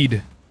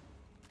lead.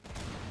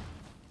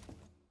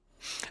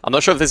 I'm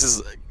not sure if this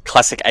is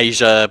classic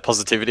Asia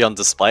positivity on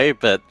display,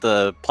 but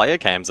the player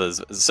cams are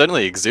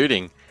certainly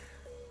exuding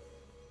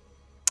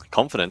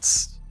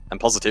confidence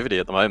and positivity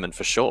at the moment,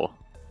 for sure.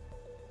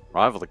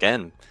 Rival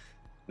again,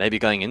 maybe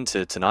going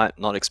into tonight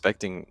not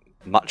expecting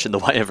much in the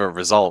way of a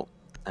result,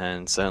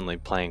 and certainly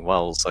playing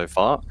well so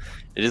far.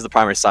 It is the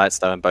primary sites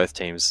though, and both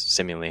teams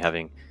seemingly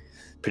having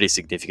pretty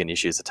significant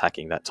issues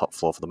attacking that top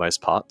floor for the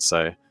most part,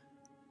 so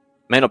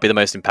may not be the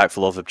most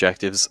impactful of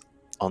objectives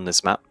on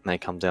this map. May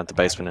come down to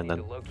basement and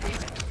then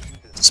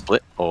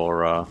split,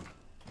 or over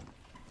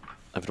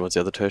towards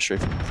the other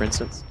tertiary, for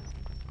instance.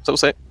 So we'll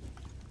see.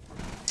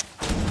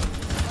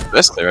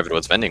 First clear over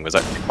towards vending was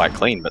actually quite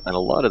clean, but then a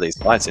lot of these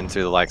fights in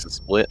through the likes of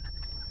split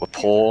were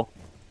poor.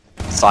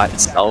 The site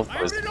itself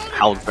was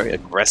held very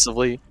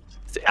aggressively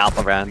out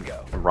around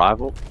the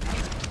rival.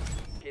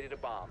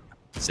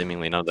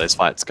 Seemingly none of those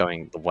fights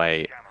going the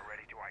way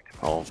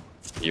of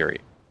Fury.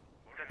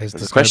 There's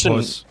the question.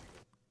 Scopos.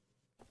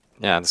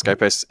 Yeah, the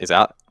Scopos is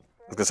out. I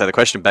was going to say, the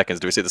question beckons,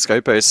 do we see the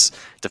Scopos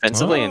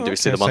defensively, and do we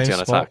see the Monty on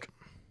attack?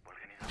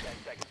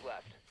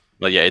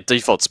 But yeah, it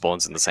default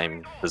spawns in the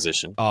same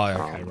position. Oh,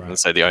 okay, right. And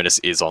so the onus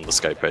is on the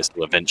Scopos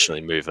to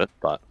eventually move it,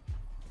 but...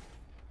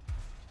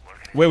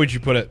 Where would you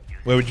put it?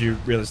 Where would you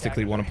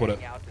realistically want to put it?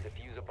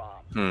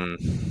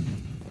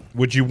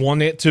 Would you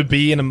want it to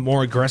be in a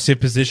more aggressive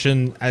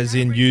position, as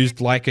in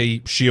used like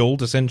a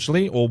shield,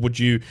 essentially? Or would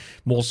you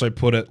more so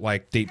put it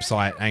like deep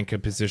sight anchor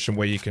position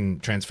where you can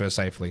transfer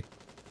safely?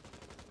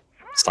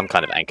 Some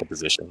kind of anchor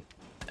position.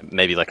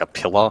 Maybe like a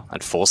pillar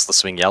and force the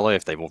swing yellow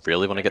if they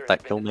really want to get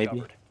that kill,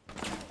 maybe?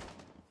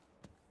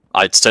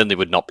 I certainly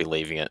would not be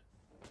leaving it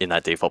in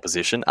that default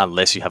position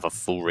unless you have a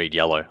full read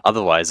yellow.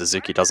 Otherwise,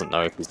 Azuki doesn't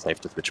know if he's safe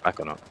to switch back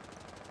or not.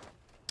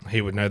 He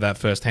would know that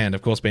firsthand,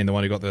 of course, being the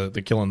one who got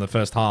the kill in the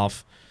first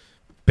half,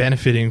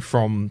 benefiting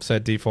from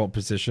said default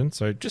position.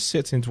 So it just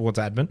sits in towards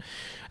admin.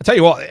 I tell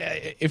you what,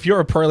 if you're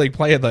a Pro League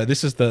player, though,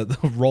 this is the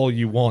role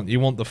you want. You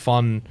want the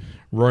fun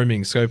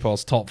roaming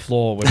Scopos top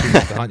floor where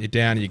people can hunt you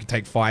down, and you can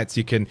take fights.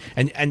 You can,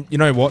 and you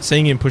know what?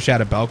 Seeing him push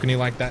out a balcony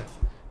like that,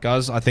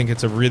 guys, I think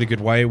it's a really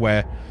good way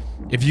where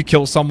if you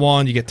kill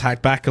someone, you get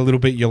tagged back a little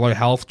bit, you're low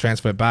health,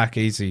 transfer back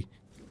easy.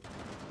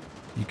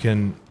 You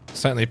can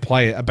certainly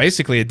play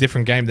basically a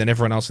different game than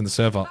everyone else in the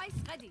server.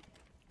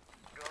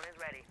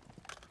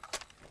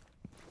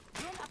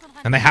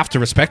 And they have to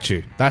respect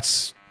you.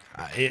 That's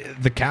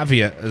the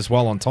caveat as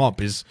well on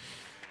top, is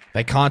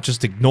they can't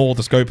just ignore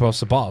the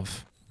Scopos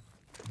above.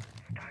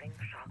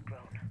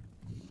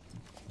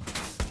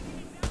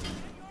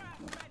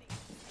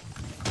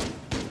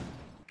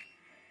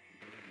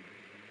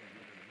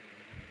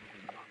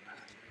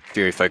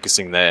 Fury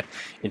focusing their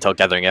intel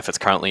gathering efforts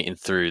currently in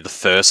through the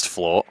first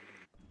floor.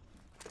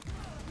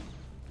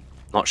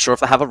 Not sure if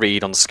they have a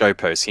read on the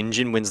Scopos.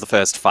 Hinjin wins the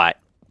first fight.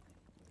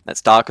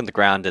 That's Dark on the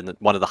ground and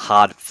one of the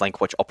hard flank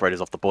watch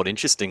operators off the board.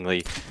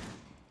 Interestingly,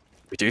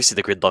 we do see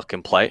the gridlock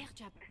in play,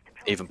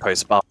 even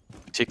post-buff.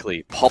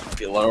 Particularly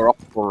popular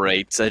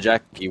operator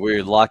Jackie.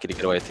 We're lucky to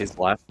get away with his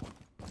life.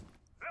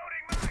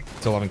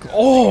 Still having...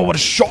 Oh, what a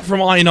shot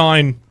from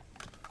I9!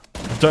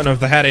 I don't know if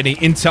they had any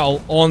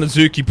intel on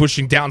Azuki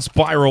pushing down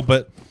Spiral,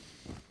 but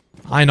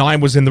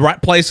I9 was in the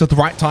right place at the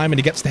right time, and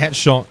he gets the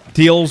headshot.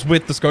 Deals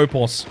with the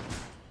Scopos.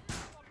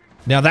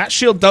 Now, that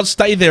shield does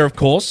stay there, of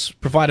course,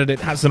 provided it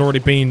hasn't already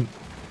been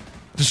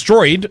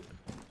destroyed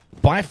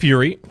by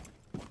Fury.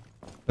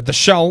 But the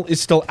shell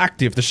is still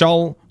active. The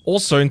shell,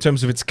 also, in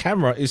terms of its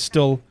camera, is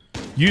still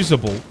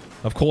usable.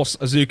 Of course,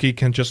 Azuki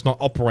can just not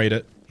operate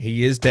it.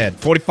 He is dead.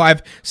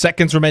 45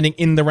 seconds remaining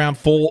in the round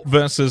 4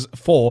 versus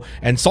 4.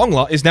 And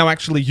Songla is now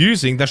actually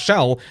using the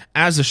shell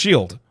as a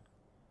shield.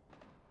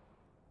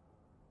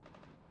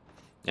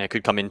 Yeah, it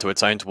could come into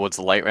its own towards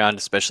the late round,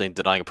 especially in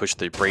denying a push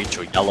through breach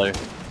or yellow.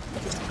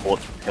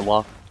 Support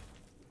pillar.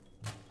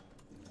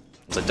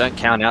 So don't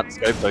count out the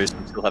Scopos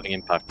from still having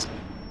impact.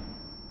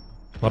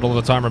 Not all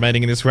the time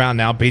remaining in this round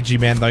now. BG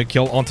Man, though,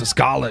 kill onto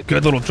Scarlet.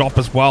 Good little drop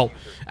as well.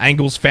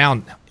 Angles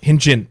found.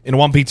 Hinjin in a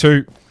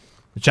 1v2.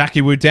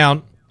 Jackie Wu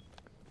down.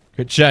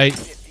 Good Jay.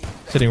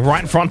 Sitting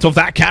right in front of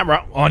that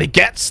camera. Oh, and he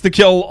gets the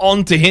kill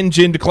onto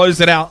Hinjin to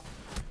close it out.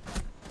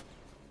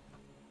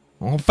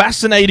 Oh,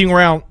 fascinating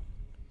round.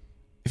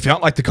 it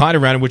felt like the kind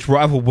of round in which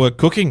Rival were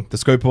cooking. The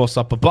scope was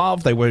up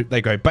above.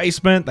 They go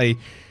basement. They,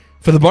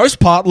 for the most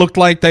part, looked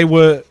like they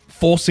were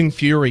forcing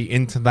Fury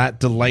into that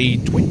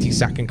delayed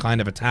 20-second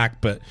kind of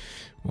attack. But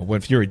well,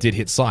 when Fury did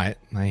hit site,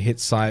 they hit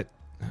site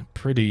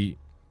pretty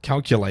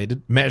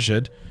calculated,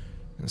 measured,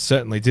 and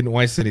certainly didn't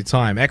waste any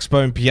time.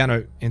 Expo and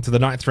Piano into the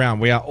 9th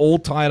round. We are all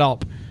tied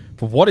up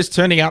for what is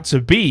turning out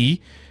to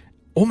be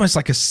almost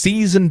like a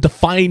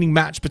season-defining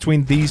match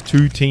between these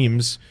two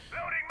teams.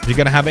 If you're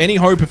going to have any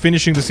hope of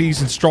finishing the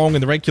season strong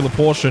in the regular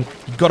portion,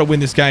 you've got to win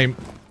this game.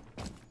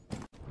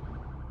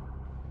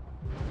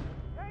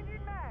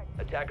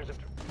 Attackers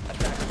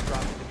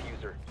dropped the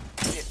diffuser.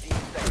 15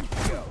 seconds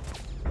to go.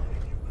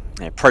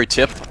 Yeah, pro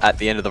tip at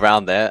the end of the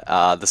round there,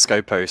 the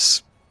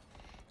Scopos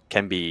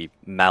can be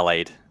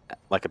meleeed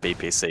like a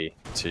BPC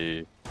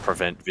to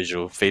prevent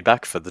visual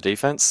feedback for the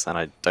defense, and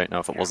I don't know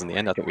if it was in the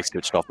end. I think we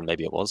switched off and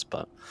maybe it was,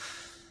 but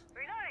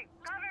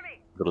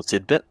little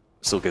tidbit.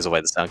 Still gives away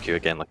the sound cue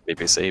again like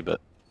BPC,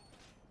 but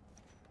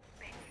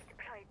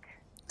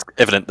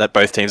evident that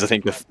both teams, I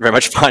think, are very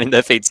much finding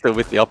their feet still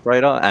with the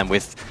operator, and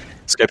with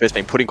Scopus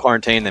being put in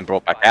quarantine, then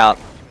brought back out.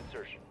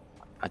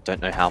 I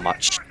don't know how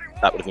much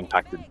that would have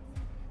impacted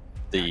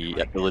the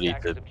ability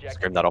to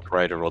scrim that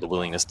operator or the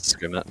willingness to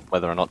scrim it,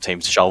 whether or not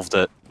teams shelved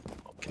it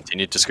or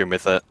continued to scrim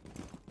with it.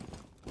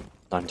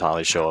 Not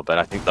entirely sure, but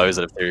I think those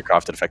that have theory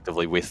crafted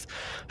effectively with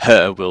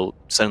her will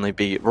certainly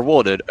be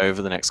rewarded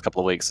over the next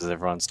couple of weeks as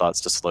everyone starts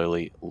to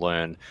slowly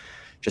learn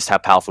just how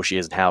powerful she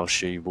is and how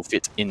she will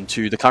fit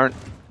into the current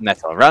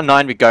meta. Round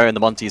 9 we go, and the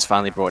Monty is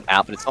finally brought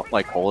out, but it's not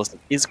like Horus. It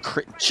is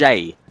Crit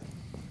J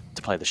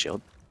to play the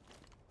shield.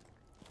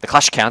 The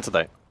Clash counter,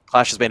 though.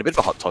 Clash has been a bit of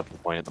a hot talking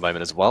point at the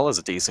moment as well, as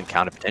a decent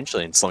counter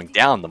potentially in slowing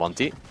down the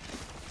Monty.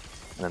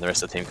 And then the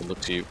rest of the team can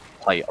look to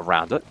play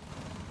around it.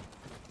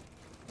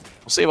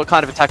 We'll see what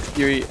kind of attack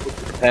Fury will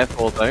prepare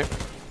for, though.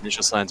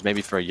 Initial signs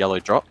maybe for a yellow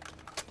drop.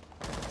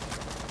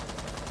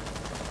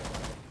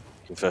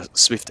 Looking for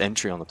swift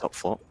entry on the top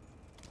floor.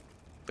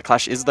 The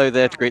Clash is, though,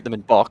 there to greet them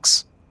in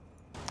box.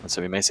 And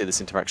so we may see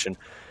this interaction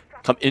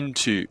come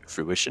into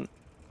fruition.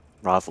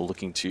 Rival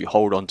looking to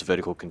hold on to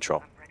vertical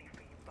control.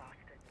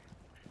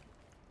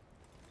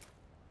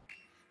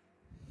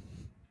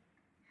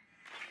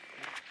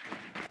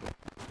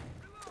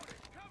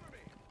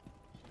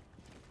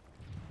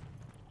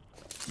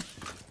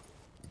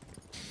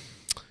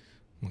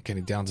 We're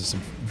getting down to some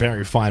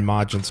very fine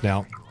margins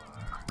now.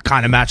 The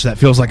kind of match that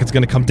feels like it's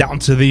going to come down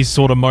to these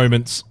sort of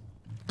moments.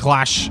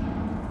 Clash,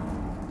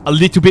 a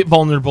little bit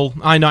vulnerable.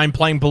 I9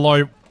 playing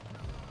below.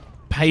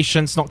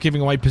 Patience, not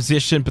giving away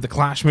position, but the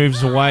Clash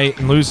moves away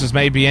and loses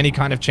maybe any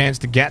kind of chance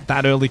to get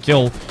that early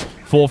kill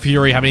for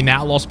Fury, having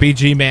now lost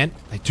BG Man.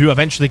 They do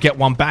eventually get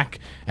one back,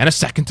 and a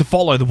second to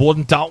follow. The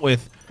Warden dealt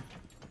with.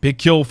 Big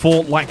kill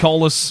for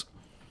Lycolis.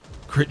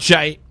 Crit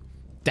J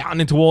down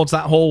in towards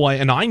that hallway,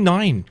 and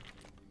I9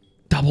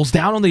 doubles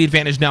down on the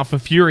advantage now for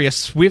Fury. A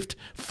swift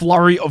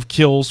flurry of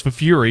kills for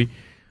Fury.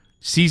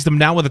 Sees them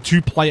now with a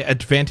 2-player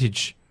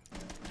advantage.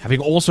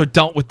 Having also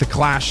dealt with the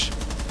Clash.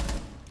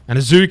 And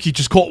Azuki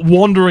just caught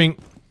wandering.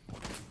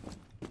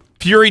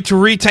 Fury to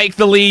retake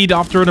the lead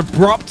after an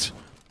abrupt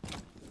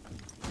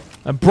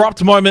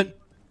moment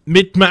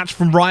mid-match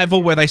from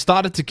Rival where they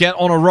started to get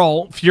on a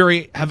roll.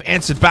 Fury have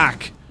answered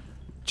back.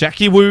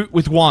 Jackie Wu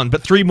with 1,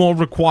 but 3 more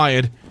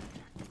required.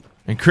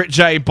 And Crit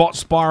J, Bot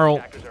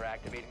Spiral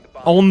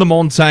on the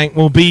Montang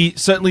will be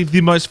certainly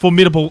the most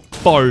formidable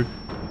foe.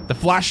 The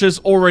flashes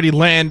already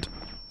land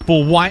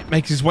for White,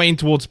 makes his way in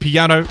towards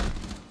Piano.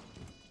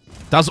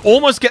 Does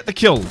almost get the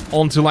kill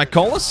onto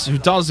Lycolis, who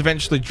does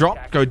eventually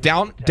drop, go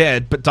down,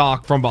 dead, but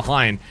Dark from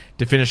behind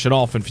to finish it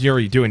off, and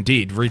Fury do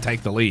indeed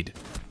retake the lead.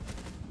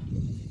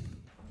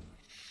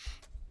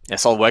 Yeah,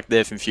 solid work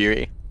there from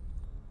Fury.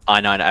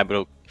 I9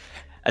 able to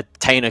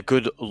attain a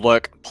good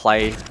lurk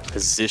play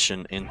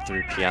position in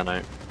through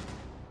Piano.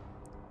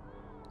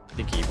 I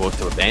think he walked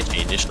to a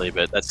Banshee initially,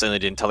 but that certainly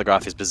didn't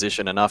telegraph his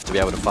position enough to be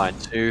able to find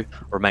 2,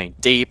 remain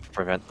deep,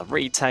 prevent the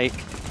retake.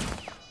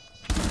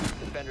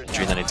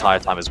 During that entire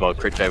time as well,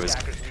 Crit J was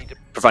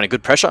providing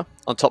good pressure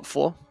on top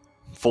 4,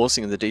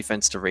 forcing the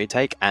defense to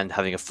retake and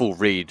having a full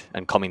read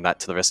and coming back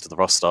to the rest of the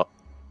roster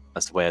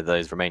as to where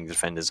those remaining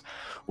defenders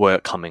were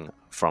coming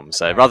from.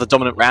 So rather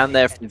dominant round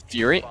there from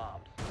Fury.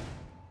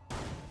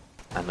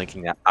 And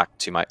linking that back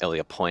to my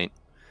earlier point,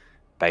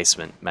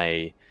 basement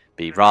may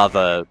be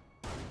rather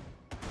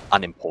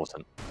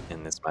unimportant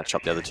in this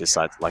matchup. The other two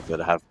sides are likely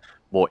to have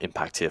more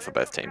impact here for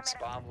both teams.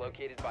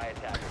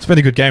 It's been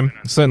a good game.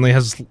 It certainly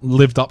has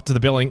lived up to the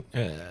billing.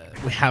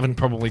 We haven't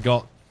probably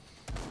got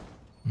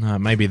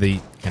maybe the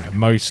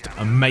most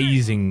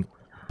amazing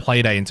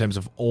play day in terms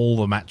of all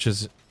the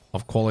matches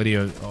of quality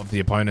of the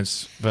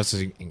opponents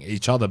versus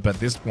each other, but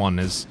this one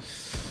is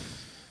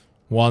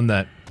one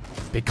that,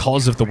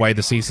 because of the way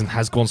the season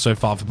has gone so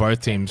far for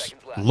both teams,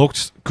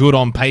 looked good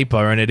on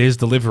paper, and it is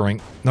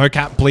delivering. No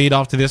cap bleed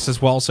after this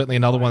as well. Certainly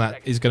another one that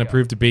is going to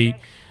prove to be,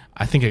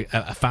 I think,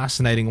 a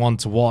fascinating one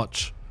to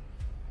watch.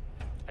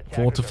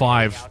 4 to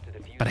 5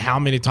 But how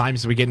many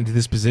times do we get into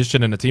this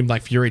position and a team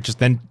like Fury just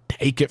then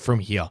take it from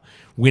here,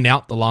 win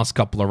out the last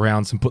couple of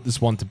rounds and put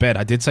this one to bed?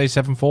 I did say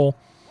 7-4.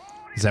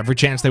 There's every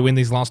chance they win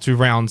these last 2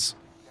 rounds.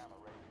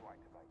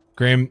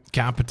 Grim,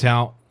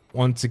 Capital,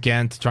 once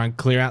again to try and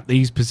clear out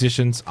these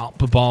positions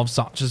up above,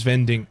 such as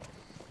vending.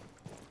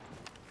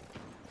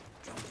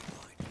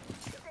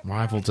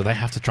 Rival, do they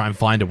have to try and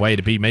find a way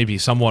to be maybe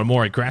somewhat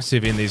more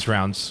aggressive in these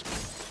rounds?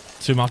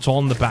 Too much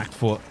on the back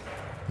foot.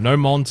 No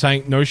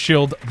Montank, no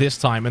shield this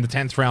time in the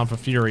 10th round for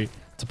Fury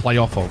to play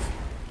off of.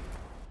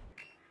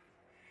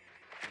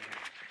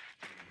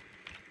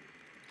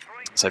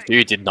 So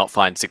Fury did not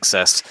find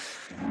success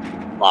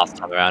last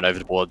time around over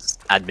towards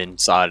admin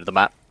side of the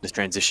map. This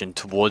transition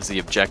towards the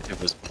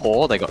objective was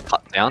poor. They got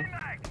cut down.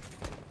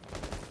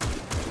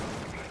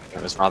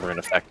 It was rather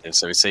ineffective.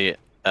 So we see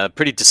a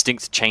pretty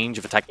distinct change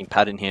of attacking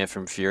pattern here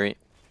from Fury,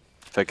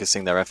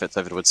 focusing their efforts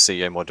over towards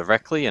CEO more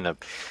directly and a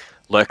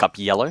lurk up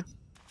yellow.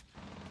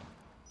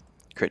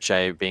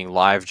 Critchay being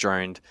live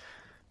droned,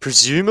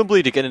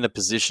 presumably to get in a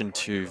position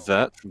to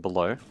vert from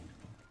below.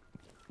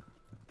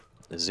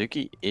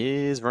 Azuki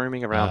is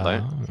roaming around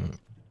though.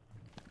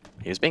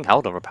 He was being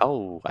held on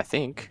rappel, I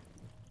think.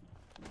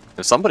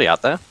 There's somebody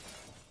out there.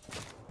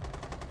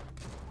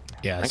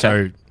 Yeah, okay.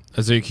 So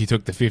Azuki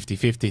took the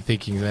 50-50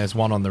 thinking there's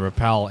one on the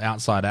rappel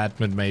outside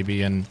admin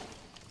maybe and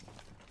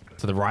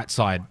to the right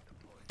side.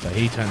 So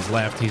he turns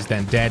left, he's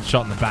then dead,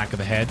 shot in the back of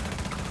the head.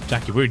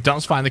 Jackie Wu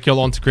does find the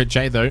kill onto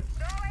Critchay though.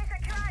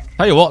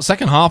 Tell you what,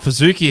 second half,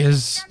 Azuki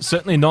has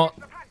certainly not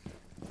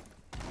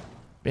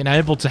been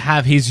able to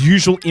have his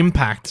usual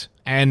impact,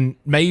 and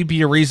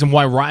maybe a reason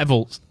why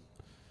Rivals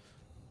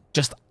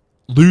just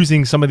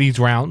losing some of these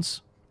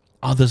rounds.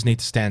 Others need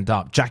to stand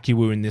up. Jackie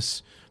Wu in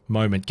this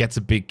moment gets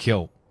a big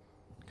kill.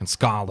 And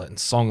Scarlet and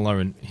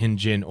Songlo and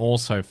Hinjin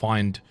also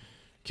find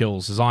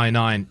kills as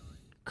I9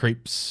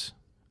 creeps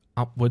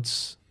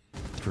upwards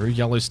through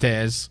yellow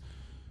stairs.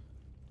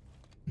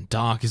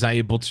 Dark is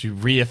able to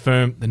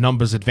reaffirm the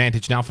numbers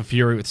advantage now for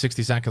Fury with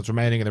 60 seconds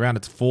remaining in the round.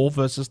 It's 4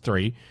 versus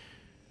 3.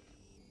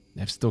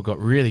 They've still got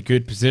really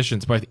good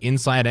positions both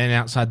inside and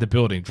outside the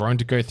building. Drone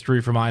to go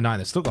through from I9.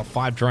 They've still got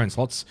 5 drones.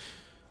 Lots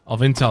of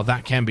intel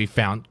that can be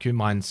found.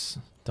 Q-Mine's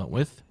dealt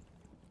with.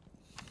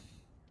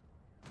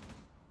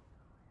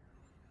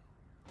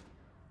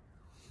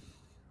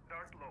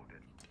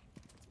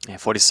 Yeah,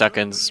 40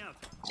 seconds.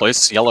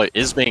 Close. Yellow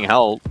is being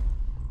held.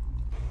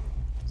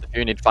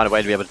 You need to find a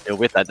way to be able to deal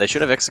with that. They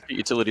should have execute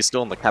utility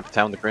still on the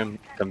Capital and the Grim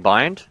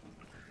combined.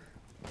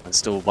 And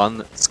still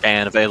 1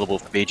 scan available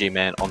for BG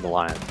Man on the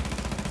line.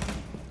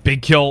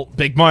 Big kill,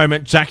 big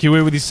moment. Jackie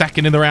Wu with his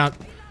second in the round.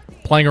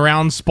 Playing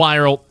around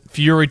Spiral.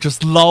 Fury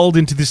just lulled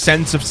into this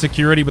sense of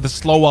security with a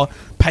slower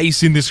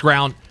pace in this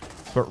round.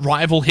 But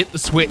Rival hit the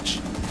switch.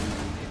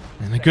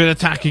 And a good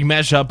attacking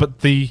measure,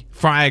 but the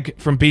frag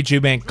from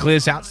BG Man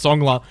clears out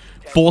Songla,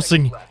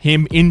 forcing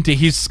him into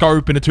his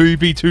scope in a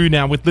 2v2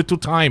 now with little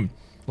time.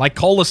 Like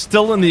Cole is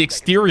still in the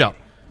exterior.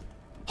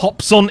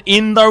 Hops on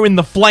in though in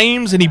the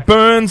flames and he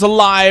burns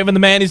alive and the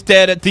man is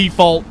dead at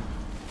default.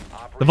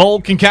 The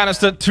Vulcan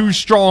canister too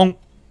strong.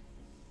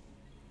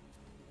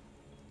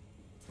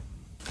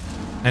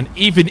 And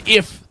even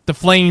if the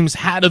flames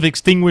had have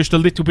extinguished a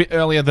little bit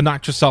earlier, the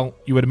Nitrocell,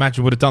 you would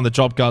imagine, would have done the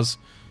job, guys.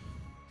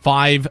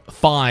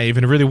 5-5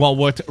 and a really well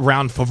worked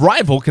round for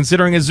Rival,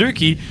 considering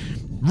Azuki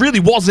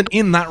really wasn't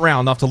in that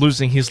round after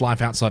losing his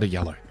life outside of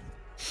yellow.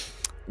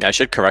 Yeah, I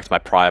should correct my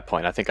prior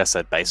point. I think I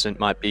said basement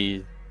might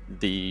be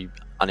the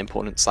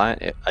unimportant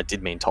site. I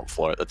did mean top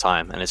floor at the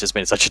time, and it's just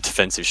been such a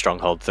defensive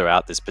stronghold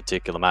throughout this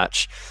particular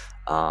match.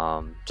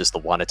 Just the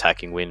 1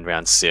 attacking win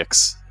round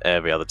 6.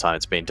 Every other time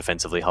it's been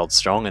defensively held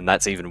strong, and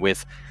that's even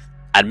with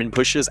admin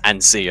pushes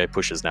and CEO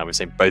pushes. Now we've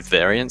seen both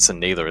variants, and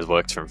neither has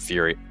worked from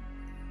Fury.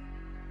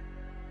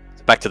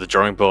 Back to the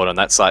drawing board on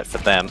that site for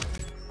them,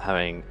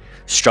 having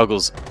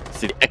struggles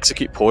through the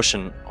execute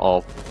portion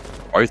of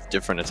both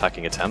different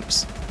attacking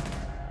attempts.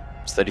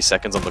 It's 30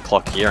 seconds on the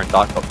clock here, and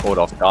Dark got caught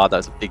off guard. That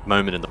was a big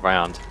moment in the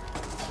round.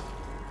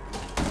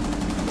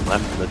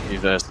 Left in the 2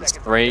 versus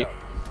 3.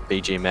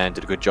 BG Man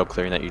did a good job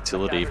clearing that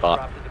utility,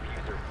 but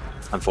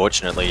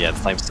unfortunately, yeah, the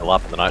flame's still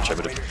up, and the Nitro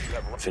would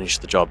have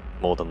finished the job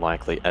more than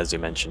likely, as you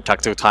mentioned.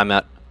 Tactical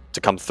timeout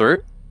to come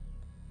through.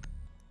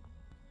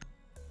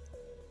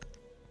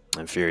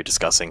 And Fury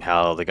discussing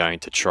how they're going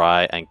to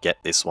try and get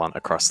this one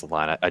across the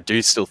line. I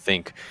do still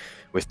think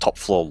with top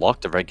floor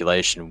locked, a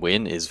regulation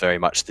win is very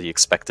much the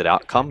expected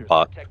outcome,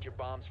 but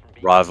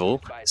Rival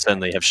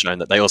certainly have shown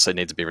that they also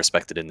need to be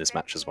respected in this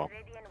match as well.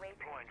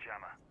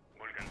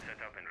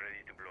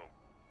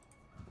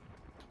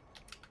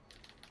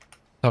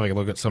 Having a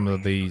look at some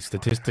of the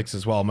statistics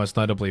as well, most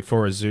notably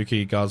for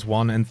Azuki, guys,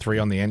 1 and 3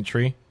 on the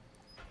entry.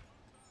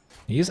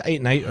 He is 8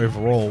 and 8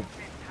 overall,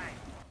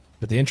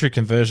 but the entry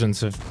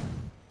conversions have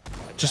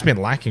just been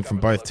lacking from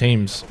both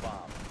teams.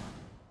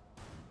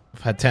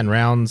 We've had 10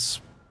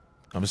 rounds.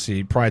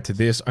 Obviously, prior to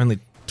this, only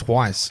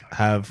twice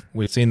have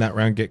we seen that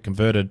round get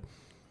converted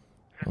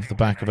off the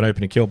back of an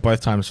opening kill, both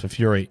times for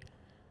Fury.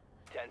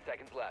 10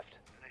 seconds left.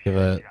 Give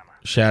a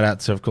Shout out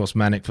to, of course,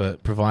 Manic for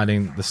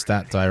providing the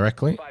stat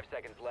directly. 5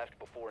 seconds left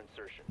before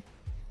insertion.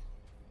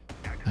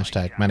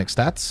 Hashtag Manic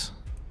Stats.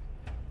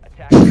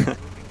 Attackers moving to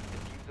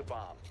defuse a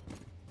bomb.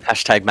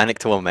 Hashtag manic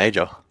to a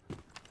major.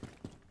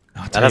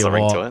 I'll That tell has you a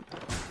ring what, to it.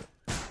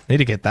 need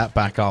to get that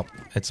back up.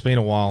 It's been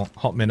a while.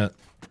 Hot minute.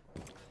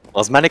 Well, it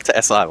was manic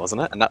to SI,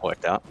 wasn't it? And that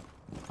worked out.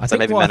 I So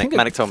maybe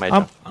manic to a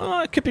major.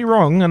 I could be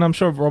wrong, and I'm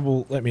sure Rob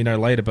will let me know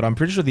later, but I'm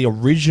pretty sure the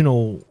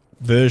original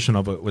version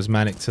of it was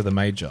Manic to the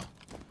Major.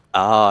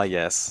 Ah,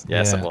 yes.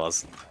 Yes, Yeah. it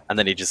was. And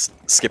then he just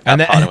skipped that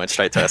And then- part and went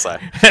straight to SI.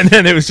 And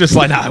then it was just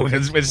like, nah, we're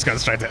just going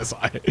straight to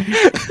SI.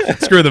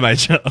 Screw the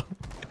Major.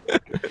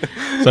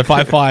 So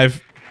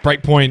 5-5,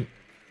 break point.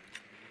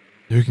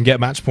 Who can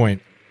get match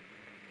point?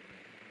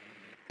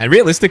 And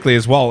realistically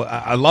as well,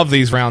 I love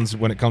these rounds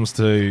when it comes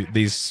to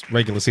these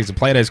regular season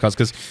play days, guys,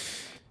 because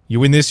you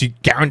win this, you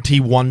guarantee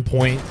 1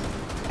 point,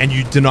 and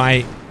you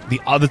deny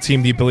the other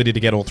team the ability to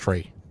get all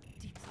 3.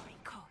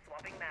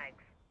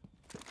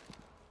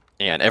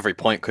 Yeah, and every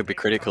point could be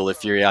critical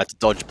if you're out to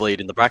dodge bleed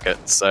in the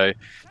bracket. So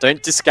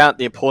don't discount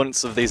the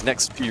importance of these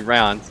next few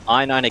rounds.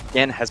 I9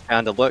 again has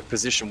found a lurk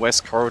position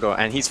west corridor,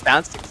 and he's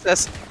found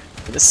success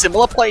in a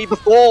similar play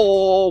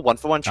before.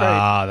 1-for-1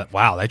 trade.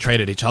 Wow, they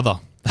traded each other.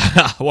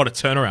 What a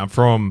turnaround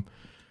from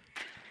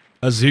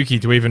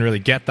Azuki to even really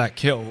get that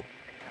kill.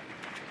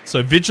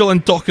 So Vigil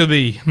and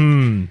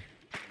Dockerby.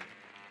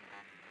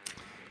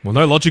 Well,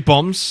 no logic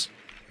bombs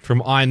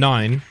from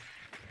I9,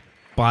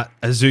 but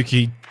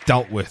Azuki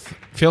dealt with.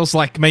 Feels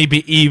like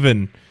maybe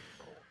even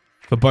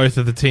for both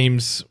of the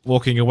teams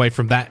walking away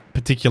from that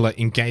particular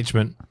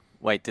engagement.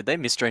 Wait, did they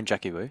misdrain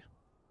Jackie Wu?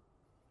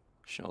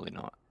 Surely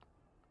not.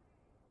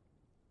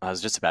 I was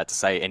just about to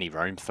say any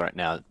roam threat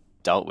now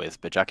dealt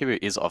with, but Jackie Wu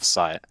is off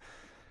site.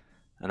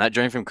 And that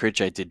drain from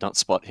Cruche did not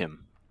spot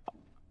him,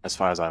 as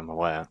far as I'm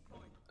aware.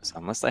 So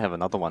unless they have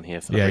another one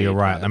here for the Yeah, you're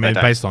read, right. I mean,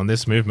 based on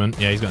this movement,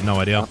 yeah, he's got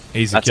no idea.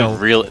 Easy That's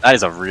kill. that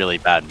is a really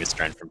bad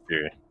misdrain from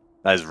Fury.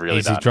 That is really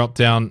Easy bad. drop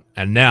down,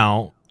 and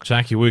now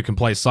Jackie Wu can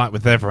play sight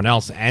with everyone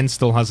else and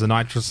still has the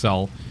Nitro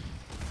Cell.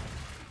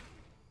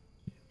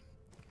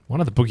 One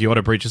of the Boogie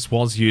Auto Breaches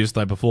was used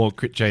though before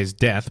Crit J's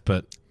death,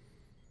 but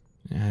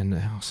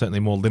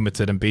certainly more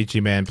limited, and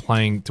BG Man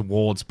playing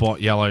towards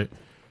bot yellow.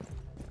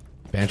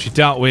 Banshee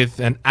dealt with,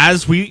 and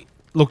as we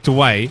looked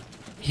away,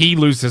 he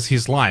loses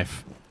his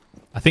life.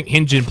 I think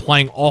Hinjin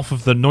playing off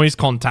of the noise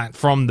contact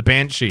from the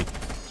Banshee.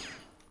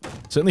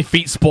 Certainly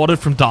feet spotted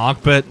from Dark,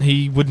 but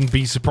he wouldn't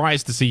be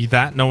surprised to see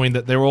that, knowing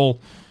that they're all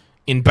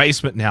in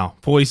basement now.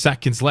 40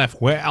 seconds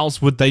left. Where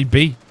else would they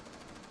be?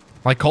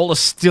 Lycola's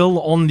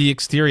still on the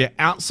exterior,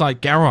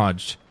 outside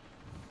garage.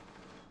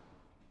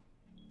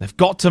 They've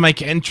got to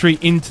make entry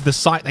into the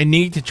site. They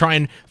need to try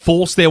and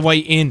force their way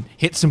in,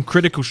 hit some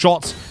critical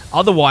shots.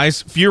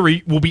 Otherwise,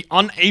 Fury will be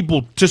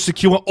unable to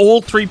secure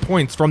all 3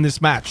 points from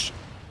this match,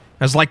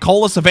 as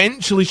Lycolas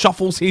eventually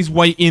shuffles his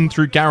way in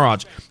through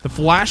garage. The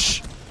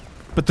flash,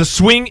 but the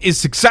swing is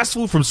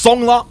successful from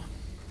Songla,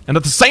 and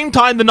at the same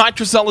time, the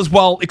Nitro Cell as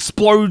well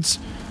explodes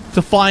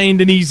to find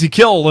an easy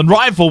kill, and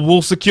Rival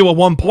will secure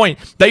 1 point.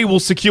 They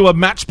will secure a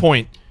match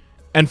point.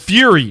 And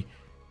Fury,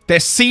 their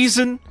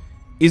season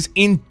is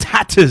in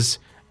tatters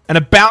and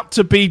about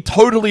to be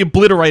totally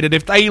obliterated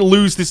if they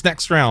lose this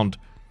next round.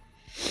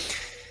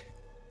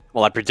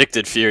 Well, I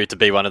predicted Fury to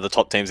be one of the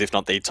top teams, if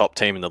not the top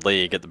team in the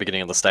league at the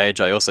beginning of the stage.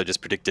 I also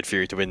just predicted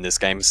Fury to win this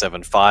game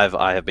 7-5.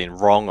 I have been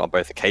wrong on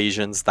both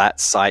occasions. That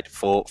site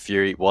for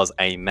Fury was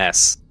a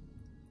mess.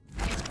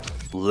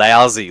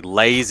 Lousy,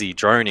 lazy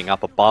droning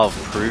up above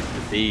proved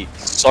to be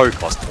so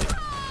costly.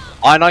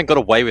 I9 got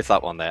away with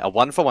that one there. A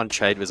 1-for-1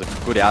 trade was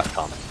a good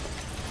outcome.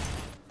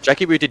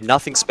 Jackie Wu did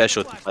nothing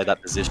special to play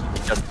that position.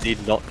 He just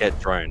did not get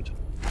droned.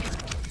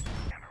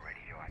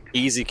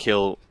 Easy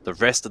kill, the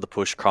rest of the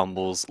push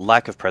crumbles,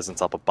 lack of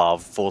presence up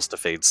above, forced to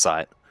feed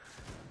sight.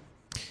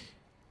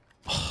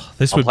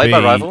 This On would play be by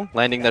Rival,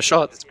 landing their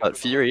shots, but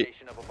Fury,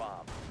 Location of a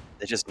bomb.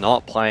 they're just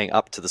not playing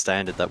up to the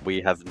standard that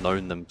we have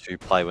known them to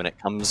play when it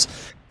comes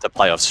to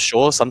playoffs.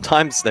 Sure,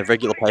 sometimes their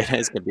regular play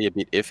days can be a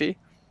bit iffy,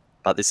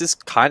 but this is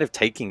kind of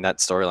taking that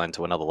storyline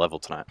to another level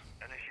tonight.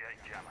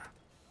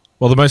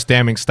 Well, the most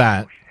damning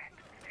stat,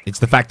 it's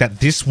the fact that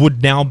this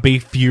would now be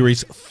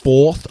Fury's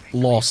 4th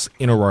loss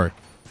in a row.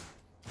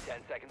 10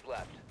 seconds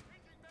left.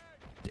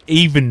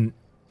 Even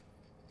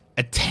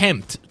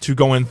attempt to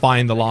go and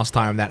find the last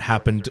time that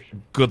happened,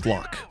 good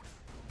luck.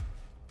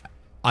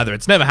 Either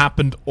it's never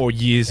happened or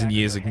years and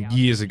years and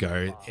years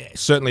ago.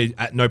 Certainly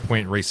at no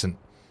point recent.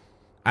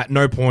 At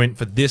no point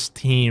for this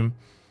team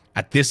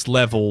at this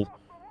level,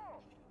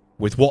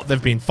 with what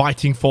they've been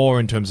fighting for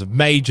in terms of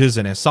majors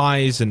and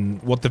SIs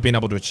and what they've been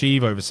able to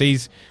achieve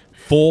overseas.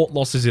 4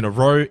 losses in a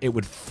row. It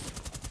would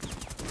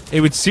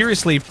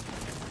seriously,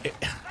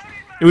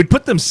 it would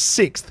put them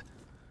 6th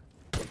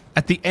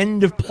at the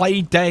end of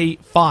play day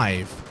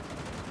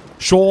 5.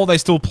 Sure, they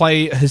still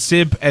play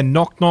Hasib and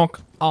Knock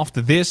Knock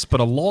after this, but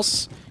a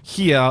loss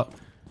here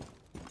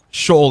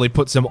surely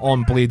puts them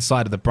on Bleed's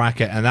side of the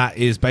bracket, and that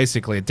is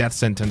basically a death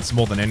sentence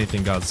more than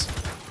anything does.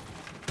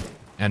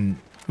 And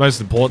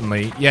most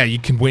importantly, yeah, you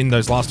can win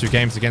those last 2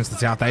 games against the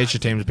South Asia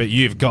teams, but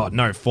you've got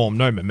no form,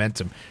 no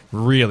momentum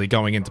really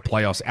going into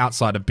playoffs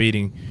outside of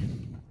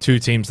beating 2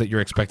 teams that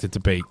you're expected to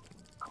beat.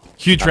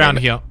 Huge round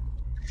here.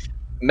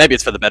 Maybe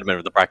it's for the betterment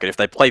of the bracket. If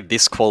they play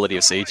this quality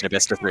of Siege in a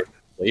best-of-3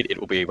 lead, it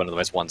will be one of the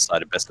most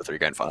one-sided best-of-3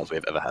 grand finals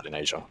we've ever had in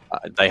Asia.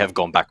 They have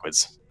gone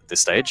backwards at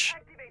this stage.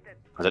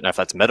 I don't know if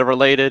that's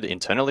meta-related,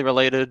 internally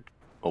related,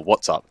 or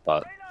what's up,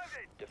 but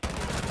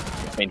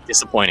it's been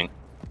disappointing.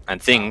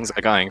 And things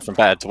are going from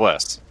bad to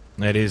worse.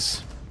 It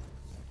is.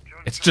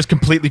 It's just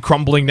completely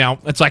crumbling now.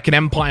 It's like an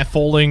empire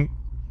falling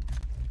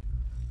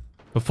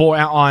before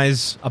our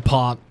eyes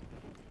apart.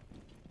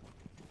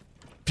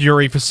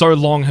 Fury for so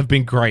long have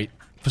been great.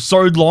 For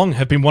so long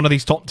have been one of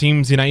these top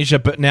teams in Asia,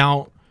 but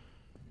now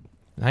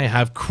they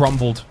have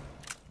crumbled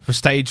for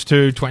Stage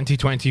 2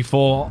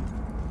 2024.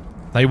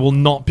 They will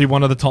not be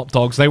one of the top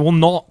dogs. They will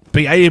not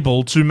be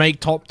able to make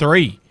top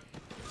 3.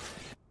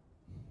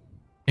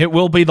 It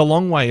will be the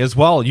long way as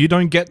well. You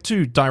don't get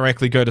to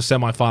directly go to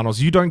semifinals.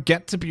 You don't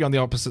get to be on the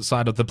opposite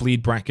side of the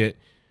bleed bracket.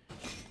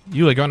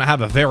 You are going to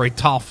have a very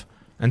tough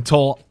and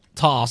tall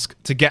task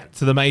to get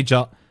to the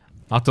major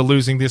after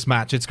losing this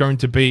match. It's going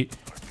to be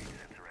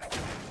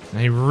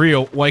a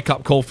real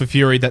wake-up call for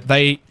Fury that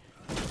they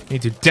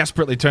need to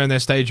desperately turn their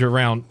stage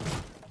around.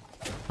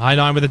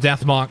 I9 with a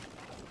death mark.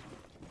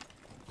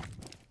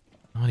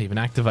 Not even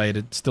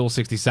activated. Still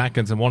 60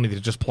 seconds and wanting to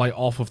just play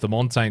off of the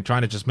Montaigne,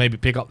 trying to just maybe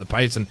pick up the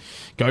pace and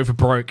go for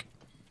broke.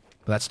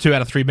 But that's 2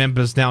 out of 3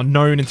 members now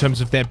known in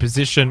terms of their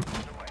position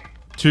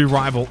to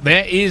rival.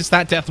 There is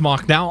that death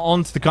mark now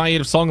onto the Kaid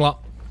of Songla.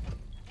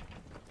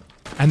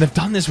 And they've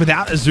done this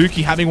without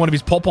Azuki having one of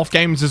his pop-off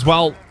games as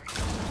well.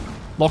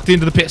 Locked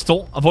into the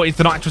pistol, avoids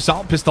the nitrous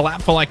out, pistol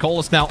out for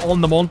Lycolis now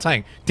on the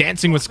Montaigne.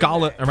 Dancing with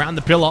Scarlet around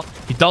the pillar.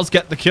 He does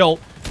get the kill.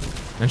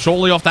 And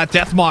shortly off that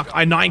death mark,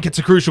 I9 gets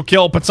a crucial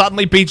kill, but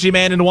suddenly PG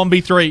Man in a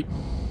 1v3.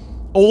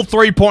 All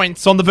 3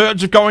 points on the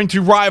verge of going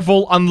to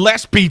rival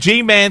unless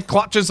PG Man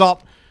clutches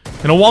up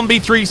in a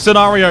 1v3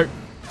 scenario.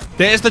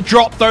 There's the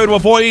drop though to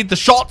avoid the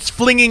shots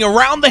flinging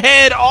around the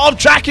head of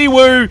Jackie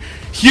Wu.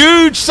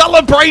 Huge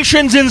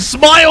celebrations and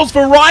smiles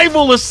for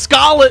rival as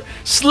Scarlet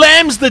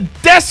slams the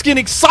desk in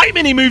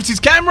excitement. He moves his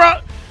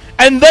camera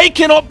and they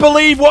cannot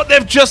believe what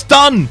they've just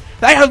done.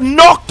 They have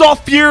knocked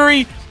off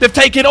Fury. They've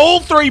taken all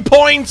 3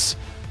 points.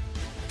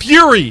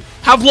 Fury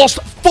have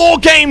lost 4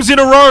 games in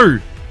a row.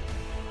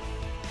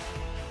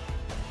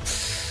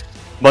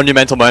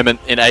 Monumental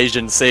moment in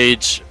Asian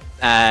Siege,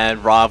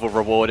 and rival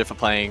rewarded for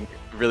playing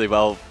really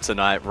well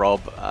tonight, Rob.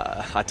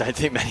 I don't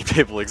think many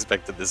people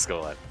expected this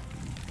scoreline.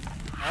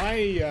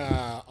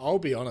 I'll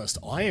be honest,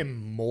 I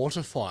am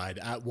mortified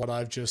at what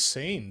I've just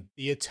seen.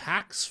 The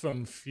attacks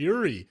from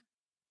Fury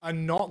are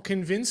not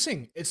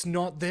convincing. It's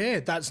not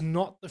there. That's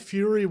not the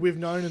Fury we've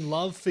known and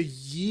loved for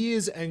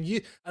years and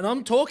years. And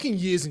I'm talking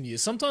years and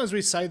years. Sometimes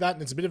we say that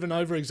and it's a bit of an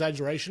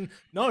over-exaggeration.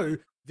 No,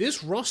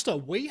 this roster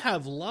we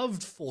have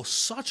loved for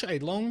such a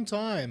long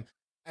time.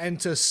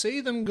 And to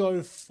see them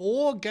go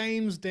 4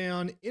 games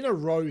down in a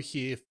row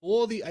here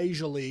for the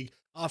Asia League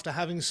after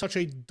having such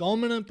a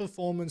dominant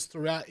performance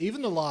throughout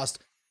even the last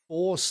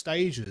 4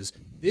 stages,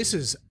 this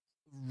is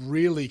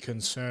really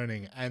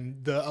concerning.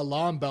 And the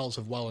alarm bells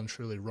have well and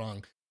truly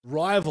rung.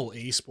 Rival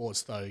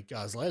Esports, though,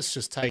 guys, let's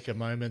just take a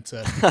moment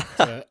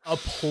to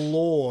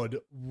applaud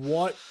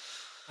what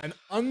an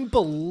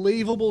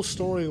unbelievable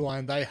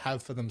storyline they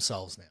have for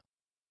themselves now.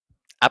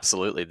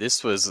 Absolutely.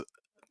 This was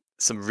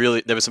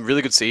there was some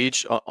really good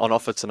Siege on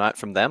offer tonight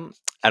from them,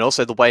 and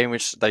also the way in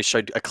which they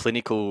showed a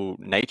clinical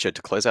nature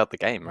to close out the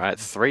game, right?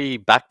 3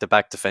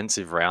 back-to-back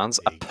defensive rounds,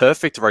 a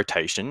perfect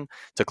rotation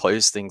to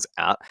close things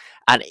out,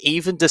 and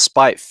even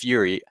despite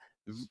Fury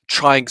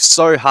trying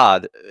so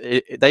hard,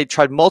 they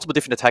tried multiple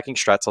different attacking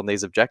strats on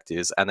these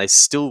objectives, and they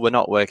still were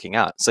not working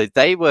out. So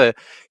they were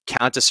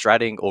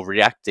counter-stratting or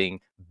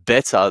reacting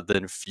better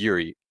than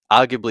Fury,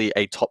 arguably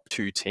a top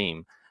 2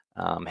 team.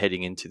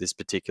 Heading into this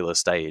particular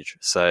stage.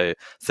 So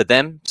for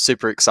them,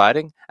 super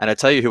exciting. And I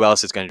tell you who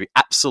else is going to be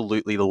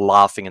absolutely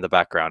laughing in the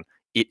background.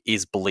 It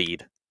is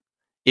Bleed.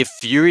 If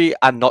Fury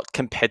are not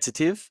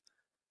competitive,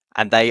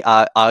 and they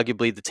are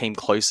arguably the team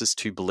closest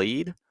to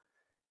Bleed,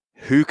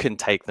 who can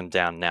take them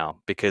down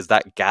now? Because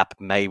that gap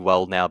may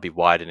well now be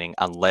widening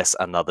unless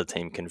another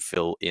team can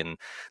fill in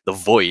the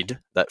void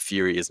that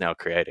Fury is now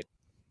creating.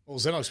 Well,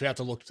 Xenox, we have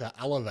to look to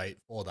elevate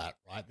for that,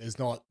 right? There's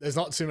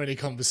not too many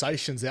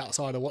conversations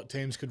outside of what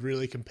teams could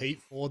really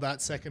compete for that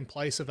second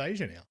place of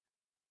Asia now.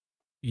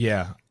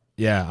 Yeah.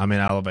 I mean,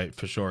 elevate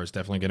for sure is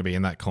definitely going to be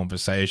in that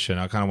conversation.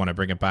 I kind of want to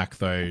bring it back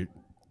though.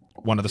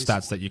 One of the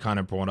stats that you kind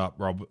of brought up,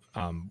 Rob,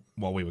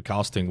 while we were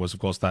casting was, of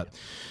course, that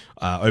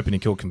opening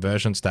kill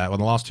conversion stat. Well,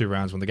 in the last 2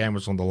 rounds, when the game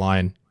was on the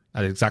line,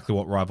 that's exactly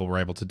what Rival were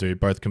able to do,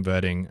 both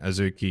converting.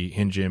 Azuki,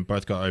 Hinjin,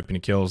 both got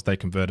opening kills. They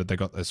converted. They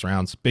got this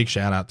rounds. Big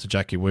shout out to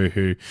Jackie Wu,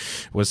 who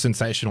was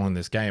sensational in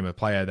this game, a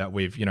player that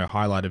we've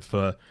highlighted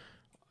for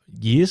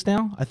years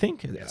now, I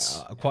think.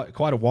 Yes.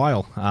 Quite a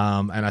while.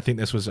 And I think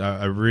this was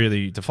a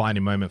really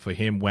defining moment for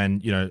him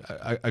when,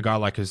 a guy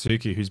like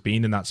Azuki, who's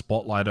been in that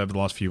spotlight over the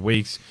last few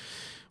weeks,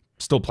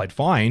 still played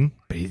fine,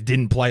 but he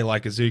didn't play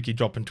like Azuki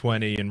dropping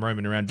 20 and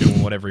roaming around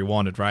doing whatever he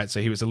wanted, right?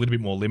 So he was a little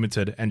bit more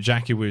limited, and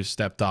Jackie Wu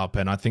stepped up,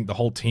 and I think the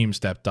whole team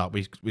stepped up.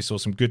 We saw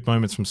some good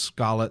moments from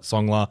Scarlett,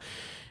 Songla,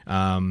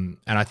 and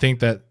I think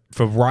that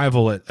for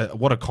Rival,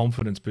 what a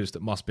confidence boost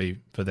it must be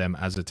for them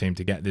as a team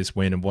to get this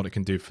win and what it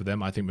can do for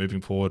them, I think,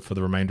 moving forward for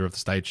the remainder of the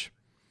stage.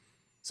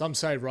 Some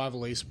say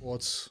Rival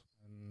Esports,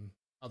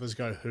 others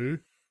go who?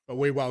 But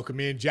we welcome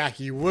in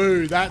Jackie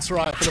Wu. That's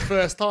right, for the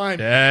first time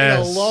in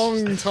a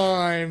long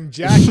time.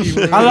 Jackie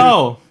Wu.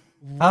 Hello.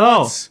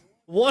 Hello.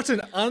 What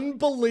an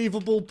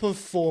unbelievable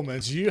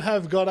performance. You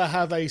have got to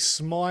have a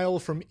smile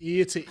from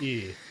ear to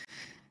ear.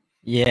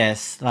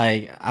 Yes,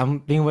 like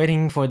I've been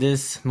waiting for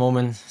this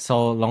moment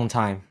so long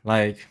time.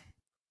 Like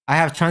I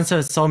have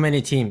transferred so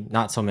many teams,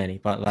 not so many,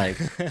 but like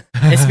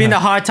it's been a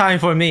hard time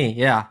for me.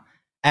 Yeah.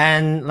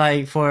 And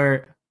like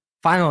for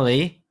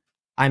finally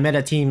I met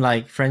a team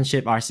like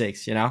Friendship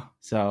R6, you know?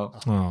 So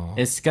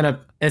it's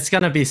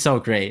gonna be so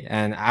great.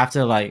 And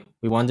after like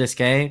we won this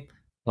game,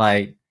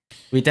 like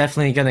we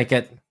definitely gonna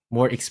get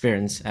more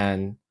experience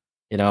and,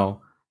 you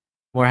know,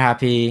 more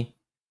happy.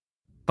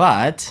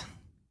 But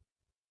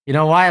you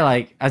know why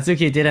like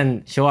Azuki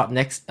didn't show up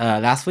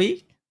last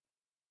week?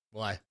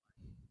 Why?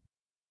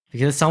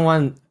 Because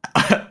someone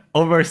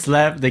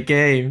overslept the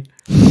game.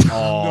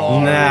 Oh,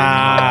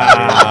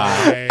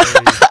 Nah.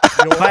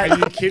 Are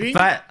you kidding?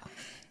 But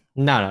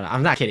no,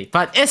 I'm not kidding.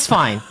 But it's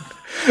fine.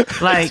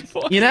 Like,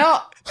 you know,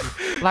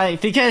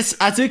 like because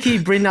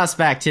Azuki bring us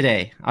back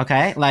today,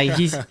 okay? Like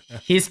he's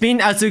been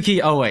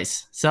Azuki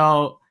always.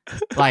 So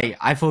like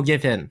I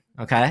forgive him,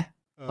 okay?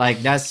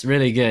 Like that's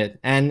really good.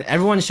 And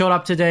everyone showed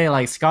up today,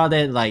 like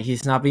Scarlett, like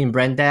he's not being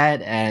brand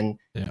dead, and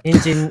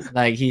Injin,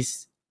 like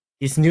he's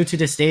new to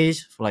the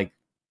stage, like,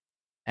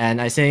 and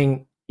I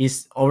think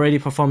he's already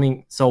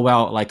performing so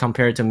well, like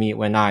compared to me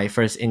when I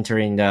first entered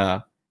in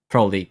the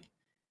Pro League.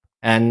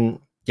 And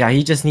yeah,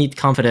 he just needs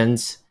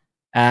confidence,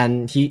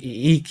 and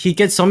he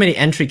gets so many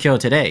entry kill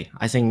today.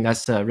 I think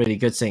that's really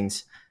good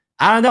things.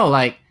 I don't know,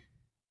 like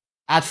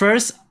at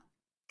first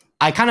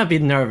I kind of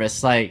been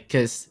nervous, like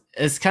because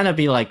it's kind of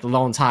be like a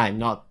long time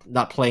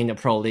not playing the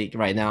Pro League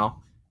right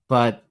now.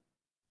 But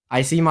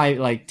I see my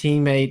like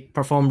teammate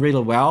perform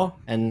really well,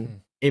 and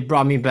it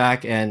brought me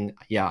back, and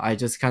yeah, I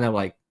just kind of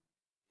like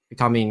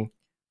becoming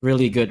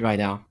really good right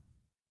now.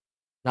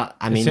 Not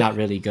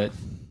really good.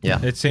 Yeah.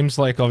 It seems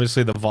like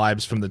obviously the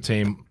vibes from the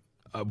team,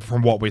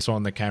 from what we saw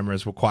on the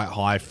cameras, were quite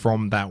high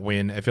from that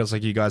win. It feels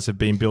like you guys have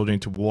been building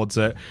towards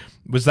it.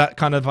 Was that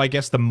kind of, I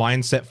guess, the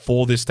mindset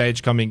for this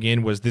stage coming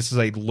in? Was this is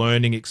a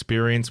learning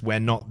experience? We're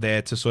not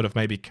there to sort of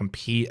maybe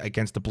compete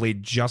against the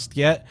Bleed just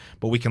yet,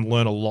 but we can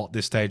learn a lot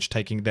this stage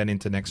taking then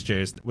into next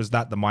year. Was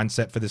that the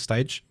mindset for this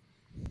stage?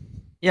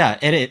 Yeah,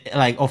 it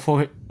like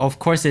of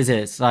course it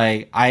is.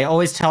 Like I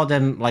always tell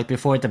them like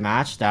before the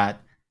match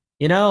that,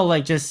 you know,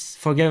 like just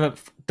forgive it.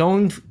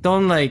 Don't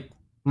like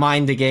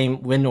mind the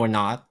game, win or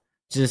not.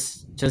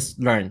 Just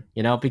learn,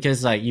 you know,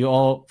 because like you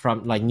all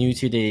from like new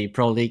to the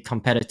Pro League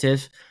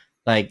competitive,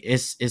 like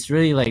it's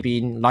really like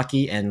being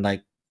lucky and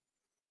like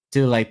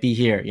to like be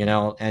here, you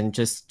know, and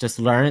just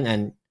learn,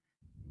 and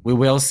we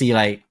will see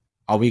like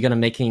are we gonna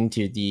make it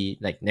into the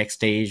like next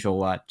stage or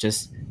what.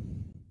 Just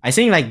I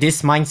think like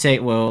this mindset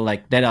will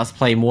like let us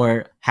play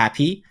more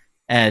happy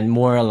and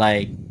more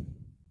like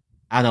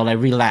I don't know,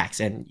 like relax,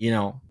 and you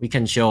know we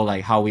can show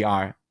like how we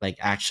are like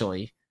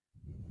actually.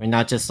 We're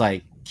not just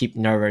like keep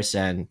nervous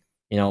and,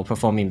 you know,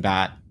 performing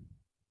bad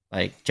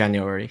like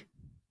January.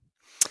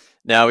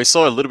 Now, we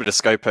saw a little bit of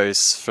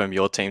Scopos from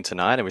your team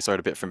tonight, and we saw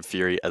it a bit from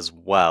Fury as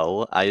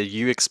well. Are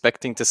you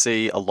expecting to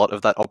see a lot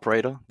of that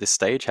operator this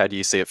stage? How do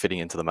you see it fitting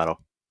into the meta?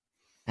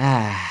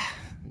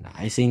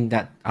 I think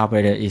that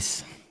operator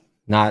is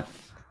not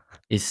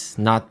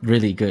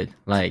really good.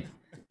 Like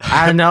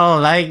I don't know,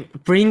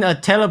 like bring a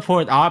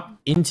teleport up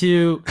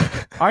into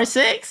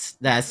R6.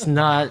 That's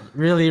not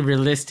really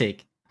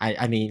realistic.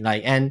 I mean,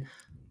 like, and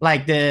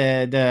like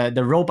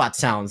the robot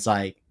sounds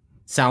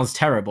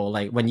terrible.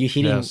 Like when you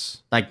hitting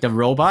like the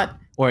robot,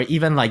 or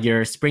even like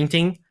you're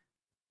sprinting,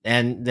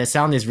 and the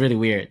sound is really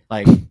weird.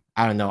 Like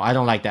I don't know, I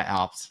don't like that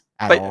alps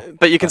at all.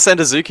 But you can send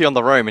Azuki on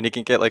the roam, and he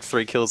can get like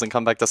 3 kills and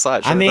come back to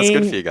side. Sure, that's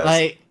good for you guys.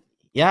 Like,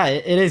 yeah,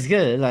 it is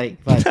good.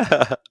 Like,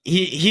 but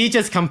he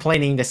just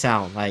complaining the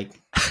sound. Like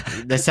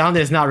the sound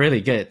is not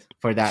really good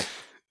for that.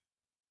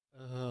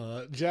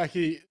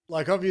 Jackie,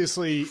 like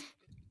obviously,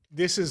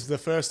 this is the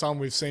first time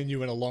we've seen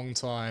you in a long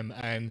time,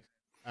 and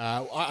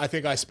I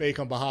think I speak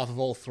on behalf of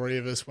all three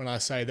of us when I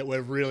say that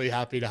we're really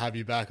happy to have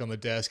you back on the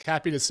desk.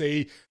 Happy to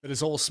see that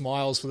it's all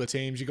smiles for the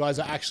teams. You guys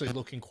are actually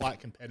looking quite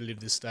competitive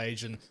this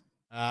stage, and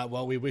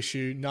well, we wish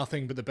you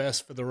nothing but the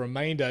best for the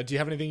remainder. Do you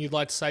have anything you'd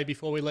like to say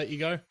before we let you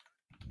go?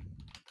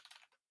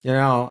 You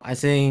know, I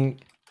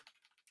think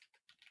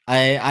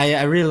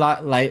I really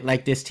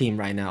like this team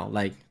right now.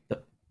 Like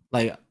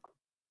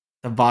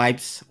the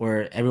vibes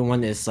where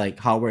everyone is like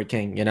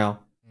hardworking, you know,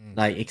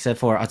 like except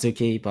for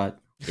Azuki, but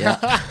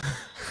yeah.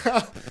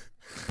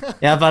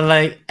 Yeah, but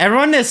like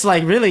everyone is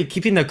like really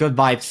keeping the good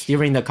vibes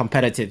during the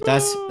competitive.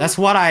 That's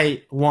what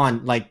I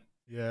want. Like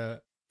Yeah.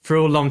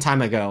 through a long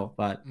time ago,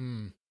 but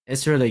Mm.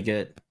 it's really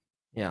good.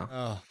 Yeah.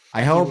 Oh,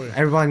 I hope Woo.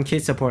 everyone can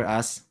support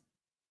us.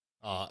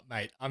 Oh,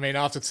 mate. I mean,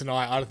 after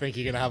tonight, I think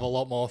you're going to have a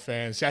lot more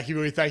fans. Jackie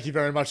Woo, thank you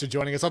very much for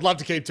joining us. I'd love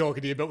to keep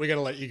talking to you, but we're going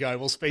to let you go.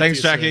 We'll speak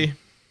Thanks, to you Jackie. soon.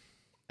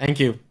 Thank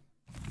you.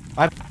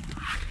 Bye.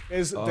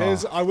 There's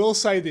I will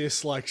say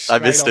this, like, I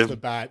straight missed off him. the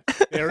bat,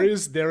 there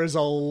is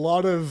a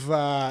lot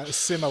of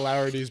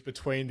similarities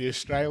between the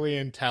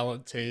Australian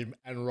talent team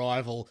and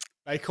Rival.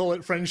 They call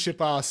it Friendship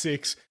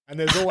R6, and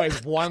there's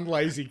always one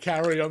lazy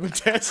carry on the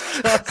test.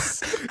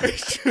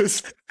 It's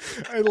just,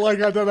 and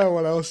like, I don't know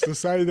what else to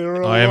say. There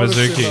are I a am lot of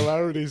Azuki.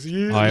 similarities.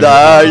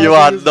 No, you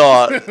are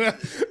not.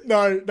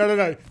 No.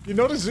 You're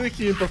not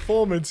Azuki in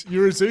performance.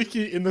 You're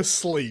Azuki in the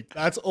sleep.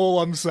 That's all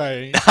I'm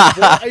saying.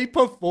 What a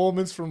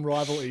performance from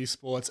Rival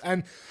Esports.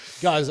 And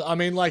guys, I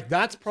mean, like,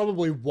 that's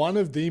probably one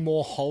of the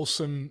more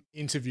wholesome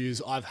interviews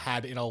I've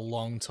had in a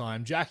long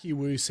time. Jackie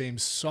Woo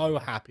seems so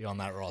happy on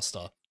that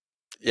roster.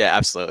 Yeah,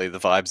 absolutely. The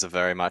vibes are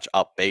very much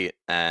upbeat,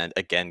 and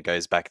again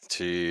goes back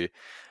to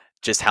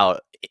just how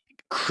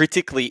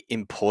critically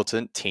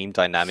important team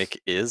dynamic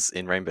is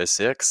in Rainbow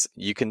Six.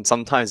 You can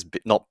sometimes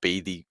not be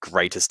the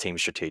greatest team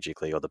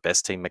strategically or the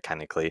best team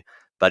mechanically,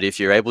 but if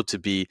you're able to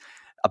be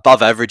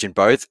above average in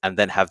both and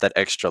then have that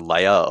extra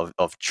layer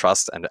of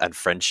trust and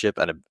friendship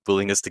and a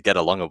willingness to get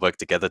along and work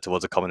together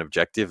towards a common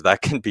objective,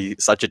 that can be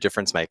such a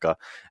difference maker.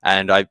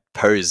 And I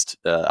posed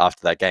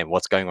after that game,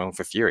 what's going on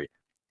for Fury?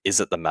 Is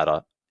it the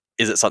matter?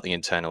 Is it something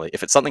internally?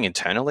 If it's something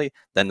internally,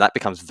 then that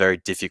becomes very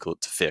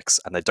difficult to fix,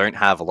 and they don't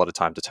have a lot of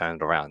time to turn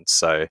it around.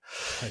 So,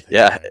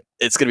 yeah,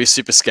 it's going to be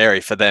super scary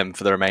for them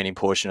for the remaining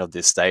portion of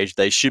this stage.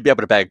 They should be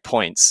able to bag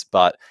points,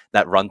 but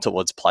that run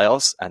towards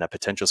playoffs and a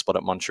potential spot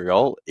at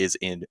Montreal is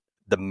in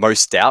the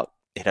most doubt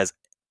it has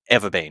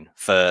ever been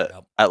for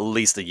at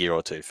least a year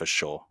or two, for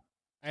sure.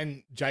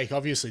 And Jake,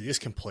 obviously, this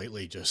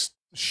completely just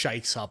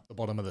shakes up the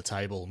bottom of the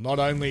table. Not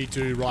only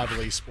do Rival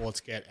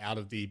Esports get out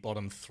of the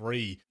bottom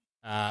three,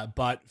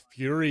 but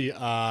Fury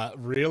are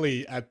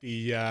really at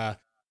the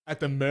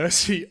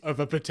mercy of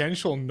a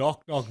potential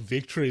knock-knock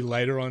victory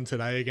later on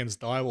today against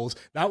Direwolves.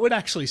 That would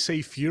actually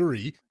see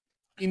Fury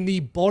in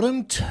the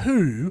bottom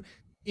two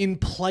in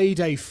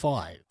Playday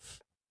 5.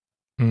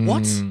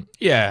 What?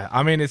 Yeah,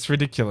 I mean, it's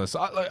ridiculous.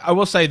 I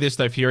will say this,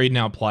 though. Fury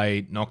now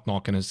play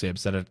knock-knock, and as Seb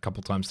said it a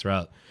couple times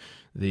throughout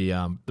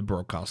the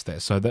broadcast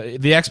there. So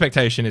the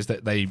expectation is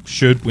that they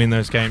should win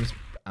those games.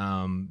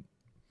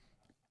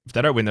 If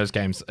they don't win those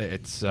games,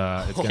 it's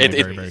going to be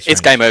very, very strange.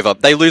 It's game over.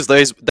 They lose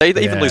those. They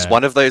even lose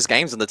one of those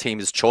games, and the team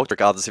is chalked.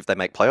 Regardless if they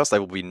make playoffs, they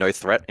will be no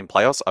threat in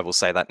playoffs. I will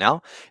say that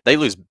now. They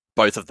lose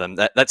both of them.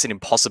 That's an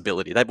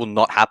impossibility. That will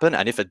not happen.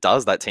 And if it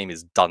does, that team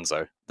is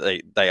donezo.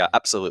 They are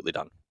absolutely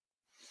done.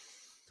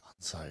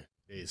 So,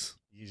 geez,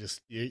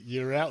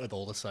 you're out with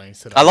all the sayings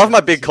today. I love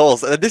my big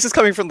calls. This is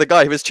coming from the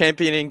guy who was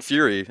championing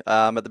Fury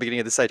at the beginning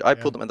of the stage. I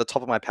put them at the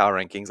top of my power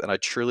rankings, and I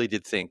truly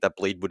did think that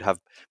Bleed would have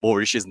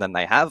more issues than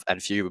they have,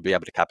 and Fury would be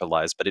able to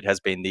capitalize. But it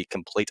has been the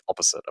complete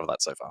opposite of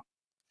that so far.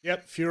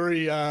 Yep,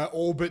 Fury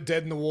all but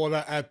dead in the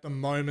water at the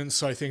moment,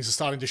 so things are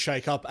starting to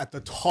shake up at the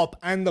top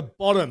and the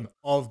bottom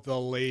of the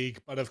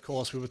league. But of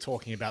course, we were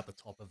talking about the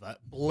top of that.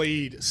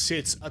 Bleed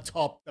sits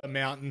atop the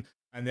mountain,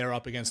 and they're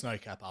up against No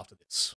Cap after this.